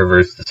this server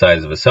is the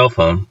size of a cell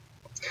phone.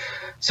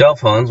 Cell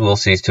phones will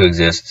cease to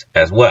exist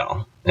as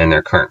well in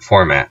their current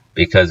format,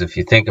 because if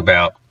you think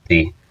about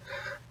the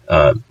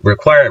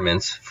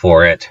requirements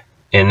for it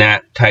in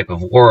that type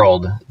of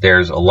world,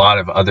 there's a lot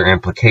of other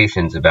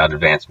implications about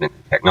advancement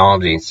in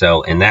technology.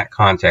 So in that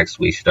context,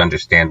 we should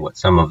understand what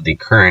some of the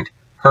current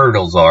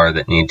hurdles are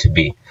that need to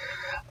be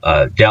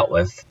dealt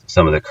with,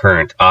 some of the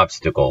current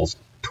obstacles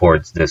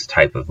towards this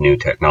type of new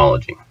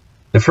technology.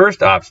 The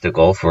first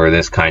obstacle for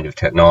this kind of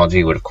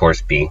technology would, of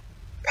course, be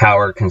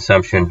power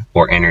consumption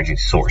or energy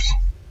source.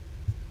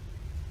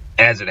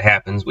 As it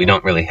happens, we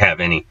don't really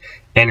have any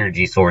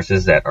energy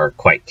sources that are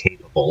quite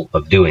capable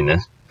of doing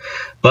this.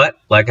 But,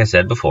 like I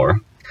said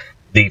before,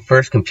 the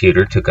first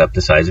computer took up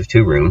the size of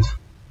 2 rooms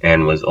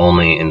and was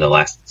only in the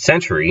last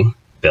century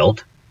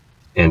built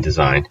and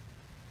designed.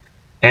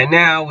 And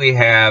now we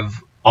have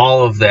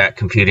all of that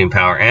computing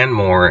power and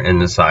more in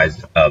the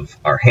size of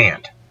our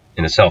hand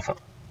in a cell phone.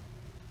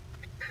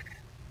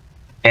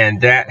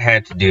 And that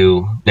had to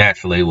do,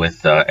 naturally,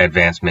 with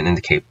advancement in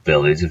the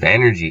capabilities of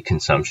energy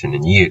consumption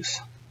and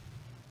use.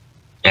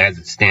 As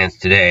it stands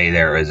today,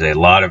 there is a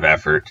lot of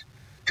effort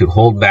to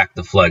hold back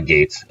the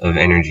floodgates of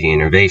energy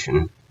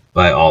innovation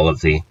by all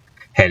of the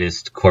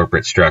headest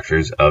corporate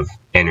structures of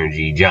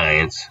energy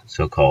giants,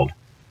 so-called,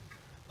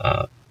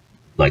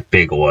 like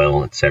big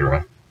oil,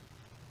 etc.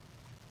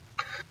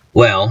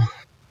 Well,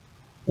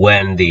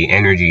 when the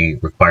energy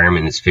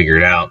requirement is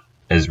figured out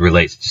as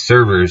relates to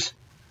servers,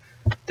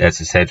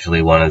 that's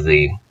essentially one of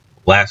the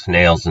last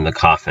nails in the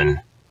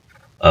coffin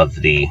of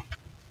the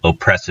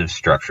oppressive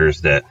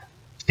structures that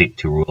seek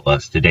to rule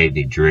us today,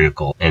 the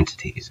juridical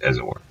entities, as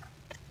it were.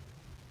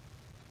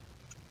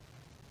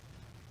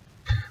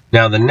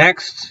 Now, the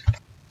next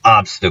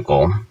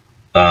obstacle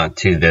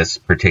to this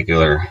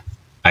particular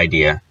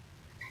idea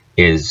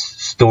is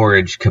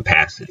storage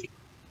capacity.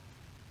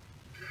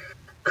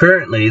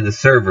 Currently, the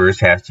servers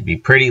have to be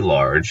pretty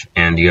large,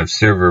 and you have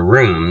server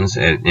rooms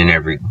in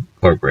every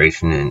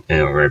corporation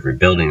or every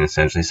building,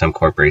 essentially. Some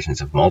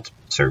corporations have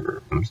multiple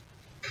server rooms,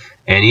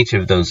 and each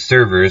of those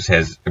servers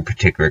has a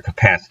particular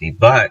capacity.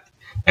 But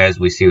as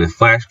we see with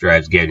flash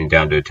drives getting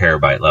down to a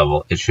terabyte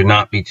level, it should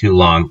not be too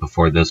long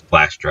before those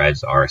flash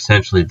drives are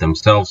essentially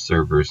themselves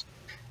servers.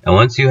 And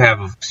once you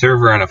have a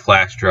server on a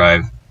flash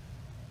drive,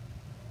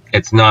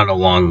 it's not a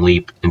long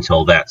leap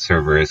until that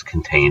server is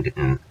contained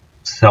in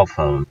cell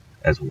phone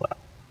as well,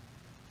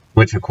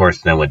 which of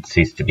course then would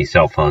cease to be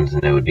cell phones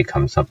and they would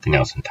become something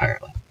else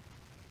entirely.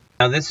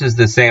 Now, this is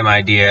the same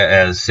idea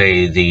as,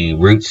 say, the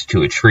roots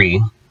to a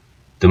tree.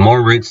 The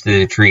more roots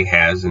that a tree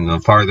has and the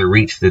farther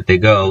reach that they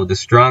go, the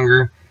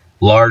stronger,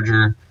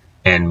 larger,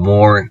 and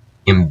more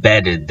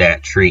embedded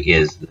that tree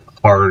is, the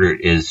harder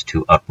it is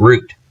to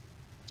uproot.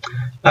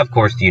 Of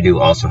course, you do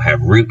also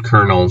have root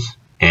kernels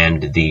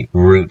and the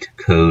root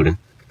code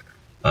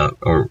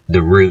or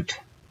the root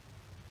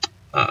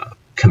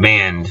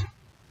command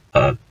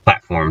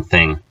platform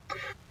thing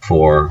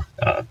for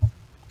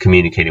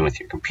communicating with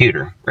your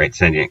computer, right?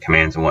 Sending it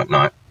commands and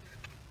whatnot.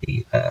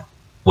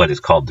 What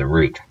is called the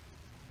root.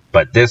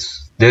 But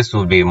this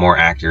would be a more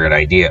accurate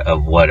idea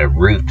of what a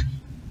root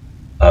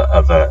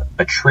of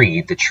a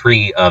tree, the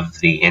tree of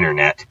the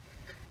internet,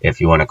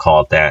 if you want to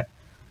call it that,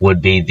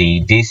 would be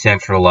the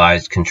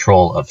decentralized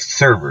control of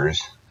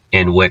servers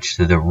in which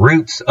the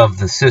roots of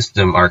the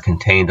system are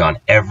contained on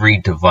every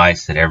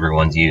device that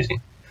everyone's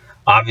using.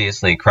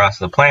 Obviously, across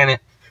the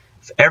planet,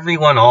 if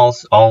everyone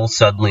all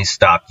suddenly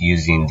stopped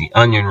using the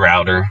Onion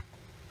router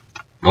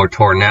or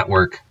Tor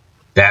network,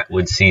 that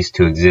would cease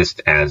to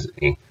exist as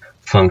a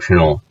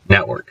functional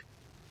network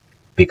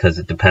because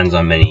it depends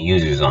on many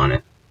users on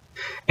it.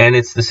 And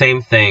it's the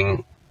same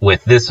thing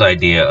with this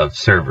idea of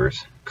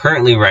servers.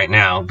 Currently, right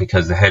now,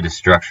 because the head of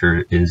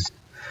structure is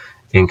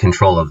in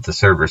control of the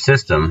server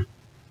system,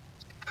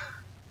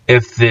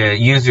 if the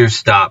users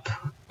stop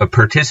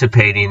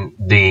participating,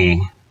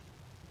 the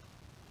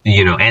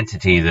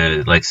entity,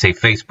 like say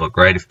Facebook,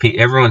 right? If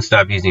everyone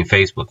stopped using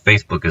Facebook,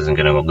 Facebook isn't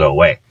going to go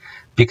away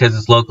because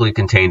it's locally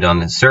contained on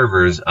the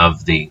servers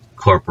of the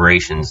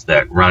corporations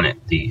that run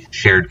it, the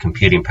shared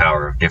computing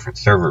power of different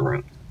server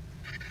rooms.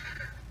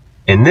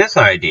 In this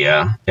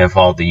idea,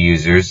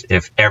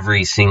 if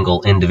every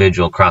single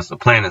individual across the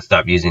planet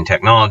stopped using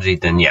technology,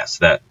 then yes,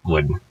 that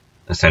would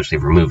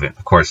essentially remove it.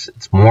 Of course,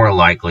 it's more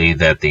likely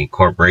that the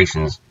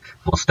corporations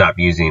will stop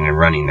using and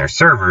running their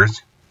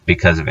servers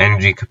because of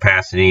energy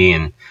capacity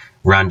and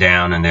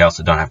rundown, and they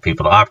also don't have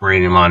people to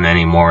operate them on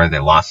anymore. They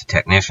lost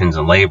technicians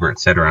and labor,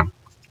 etc.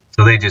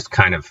 So they just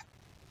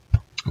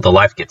the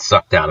life gets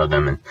sucked out of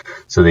them, and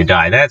so they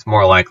die. That's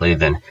more likely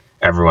than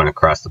everyone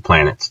across the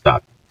planet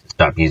stop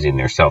using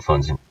their cell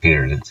phones and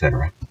computers,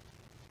 etc.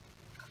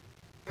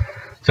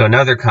 So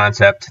another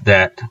concept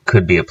that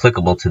could be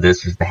applicable to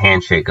this is the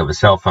handshake of a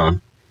cell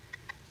phone,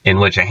 in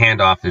which a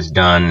handoff is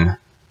done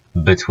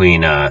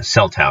between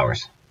cell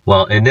towers.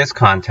 Well, in this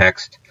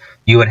context,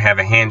 you would have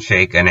a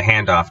handshake and a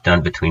handoff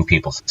done between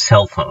people's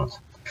cell phones.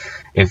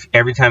 If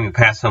every time you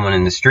pass someone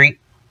in the street,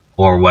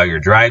 or while you're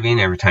driving,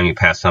 every time you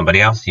pass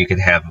somebody else, you could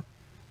have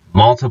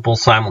multiple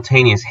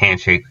simultaneous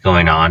handshakes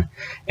going on.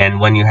 And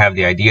when you have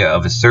the idea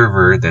of a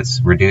server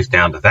that's reduced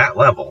down to that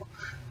level,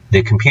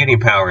 the computing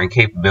power and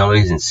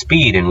capabilities and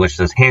speed in which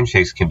those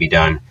handshakes can be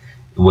done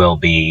will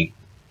be,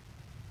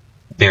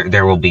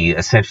 there will be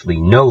essentially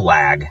no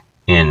lag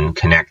in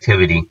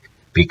connectivity,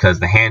 because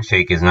the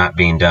handshake is not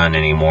being done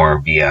anymore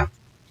via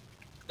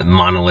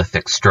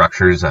monolithic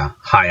structures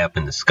high up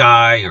in the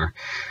sky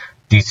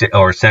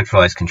or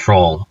centralized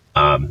control.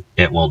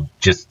 It will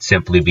just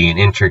simply be an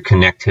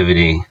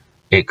interconnectivity.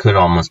 It could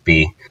almost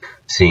be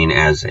seen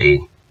as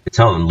its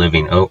own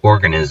living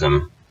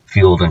organism,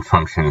 fueled and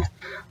functioned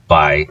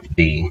by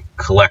the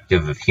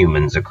collective of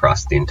humans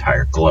across the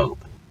entire globe.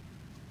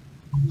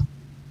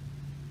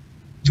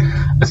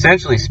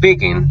 Essentially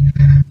speaking,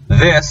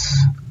 this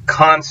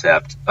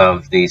concept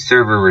of the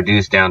server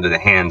reduced down to the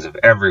hands of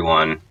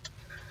everyone,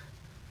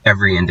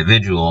 every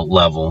individual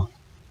level,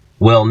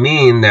 will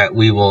mean that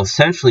we will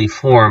essentially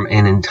form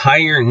an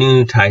entire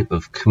new type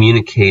of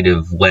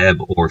communicative web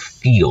or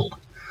field,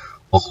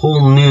 a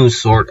whole new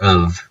sort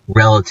of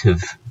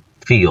relative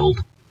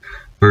field,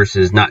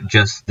 versus not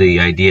just the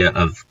idea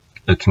of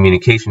a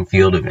communication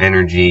field of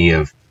energy,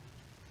 of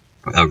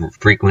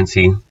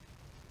frequency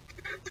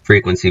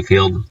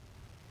field.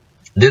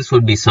 This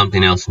would be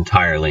something else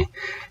entirely.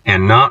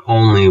 And not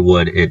only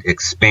would it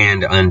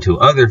expand onto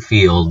other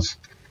fields,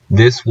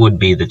 this would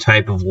be the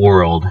type of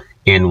world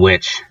in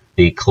which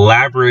the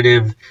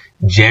collaborative,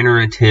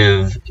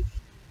 generative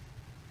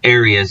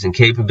areas and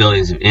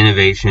capabilities of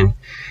innovation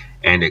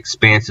and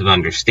expansive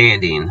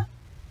understanding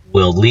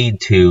will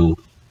lead to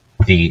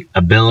the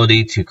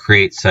ability to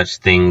create such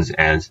things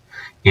as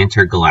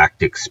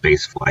intergalactic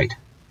spaceflight.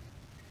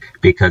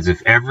 Because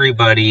if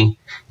everybody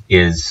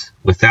is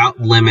without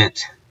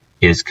limit,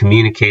 is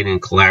communicating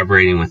and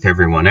collaborating with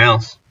everyone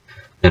else,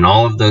 then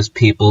all of those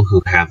people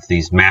who have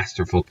these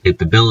masterful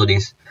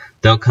capabilities,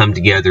 they'll come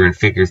together and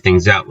figure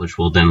things out, which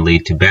will then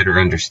lead to better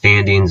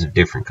understandings of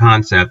different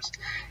concepts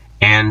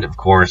and, of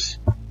course,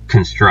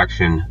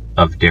 construction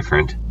of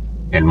different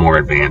and more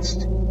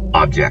advanced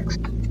objects.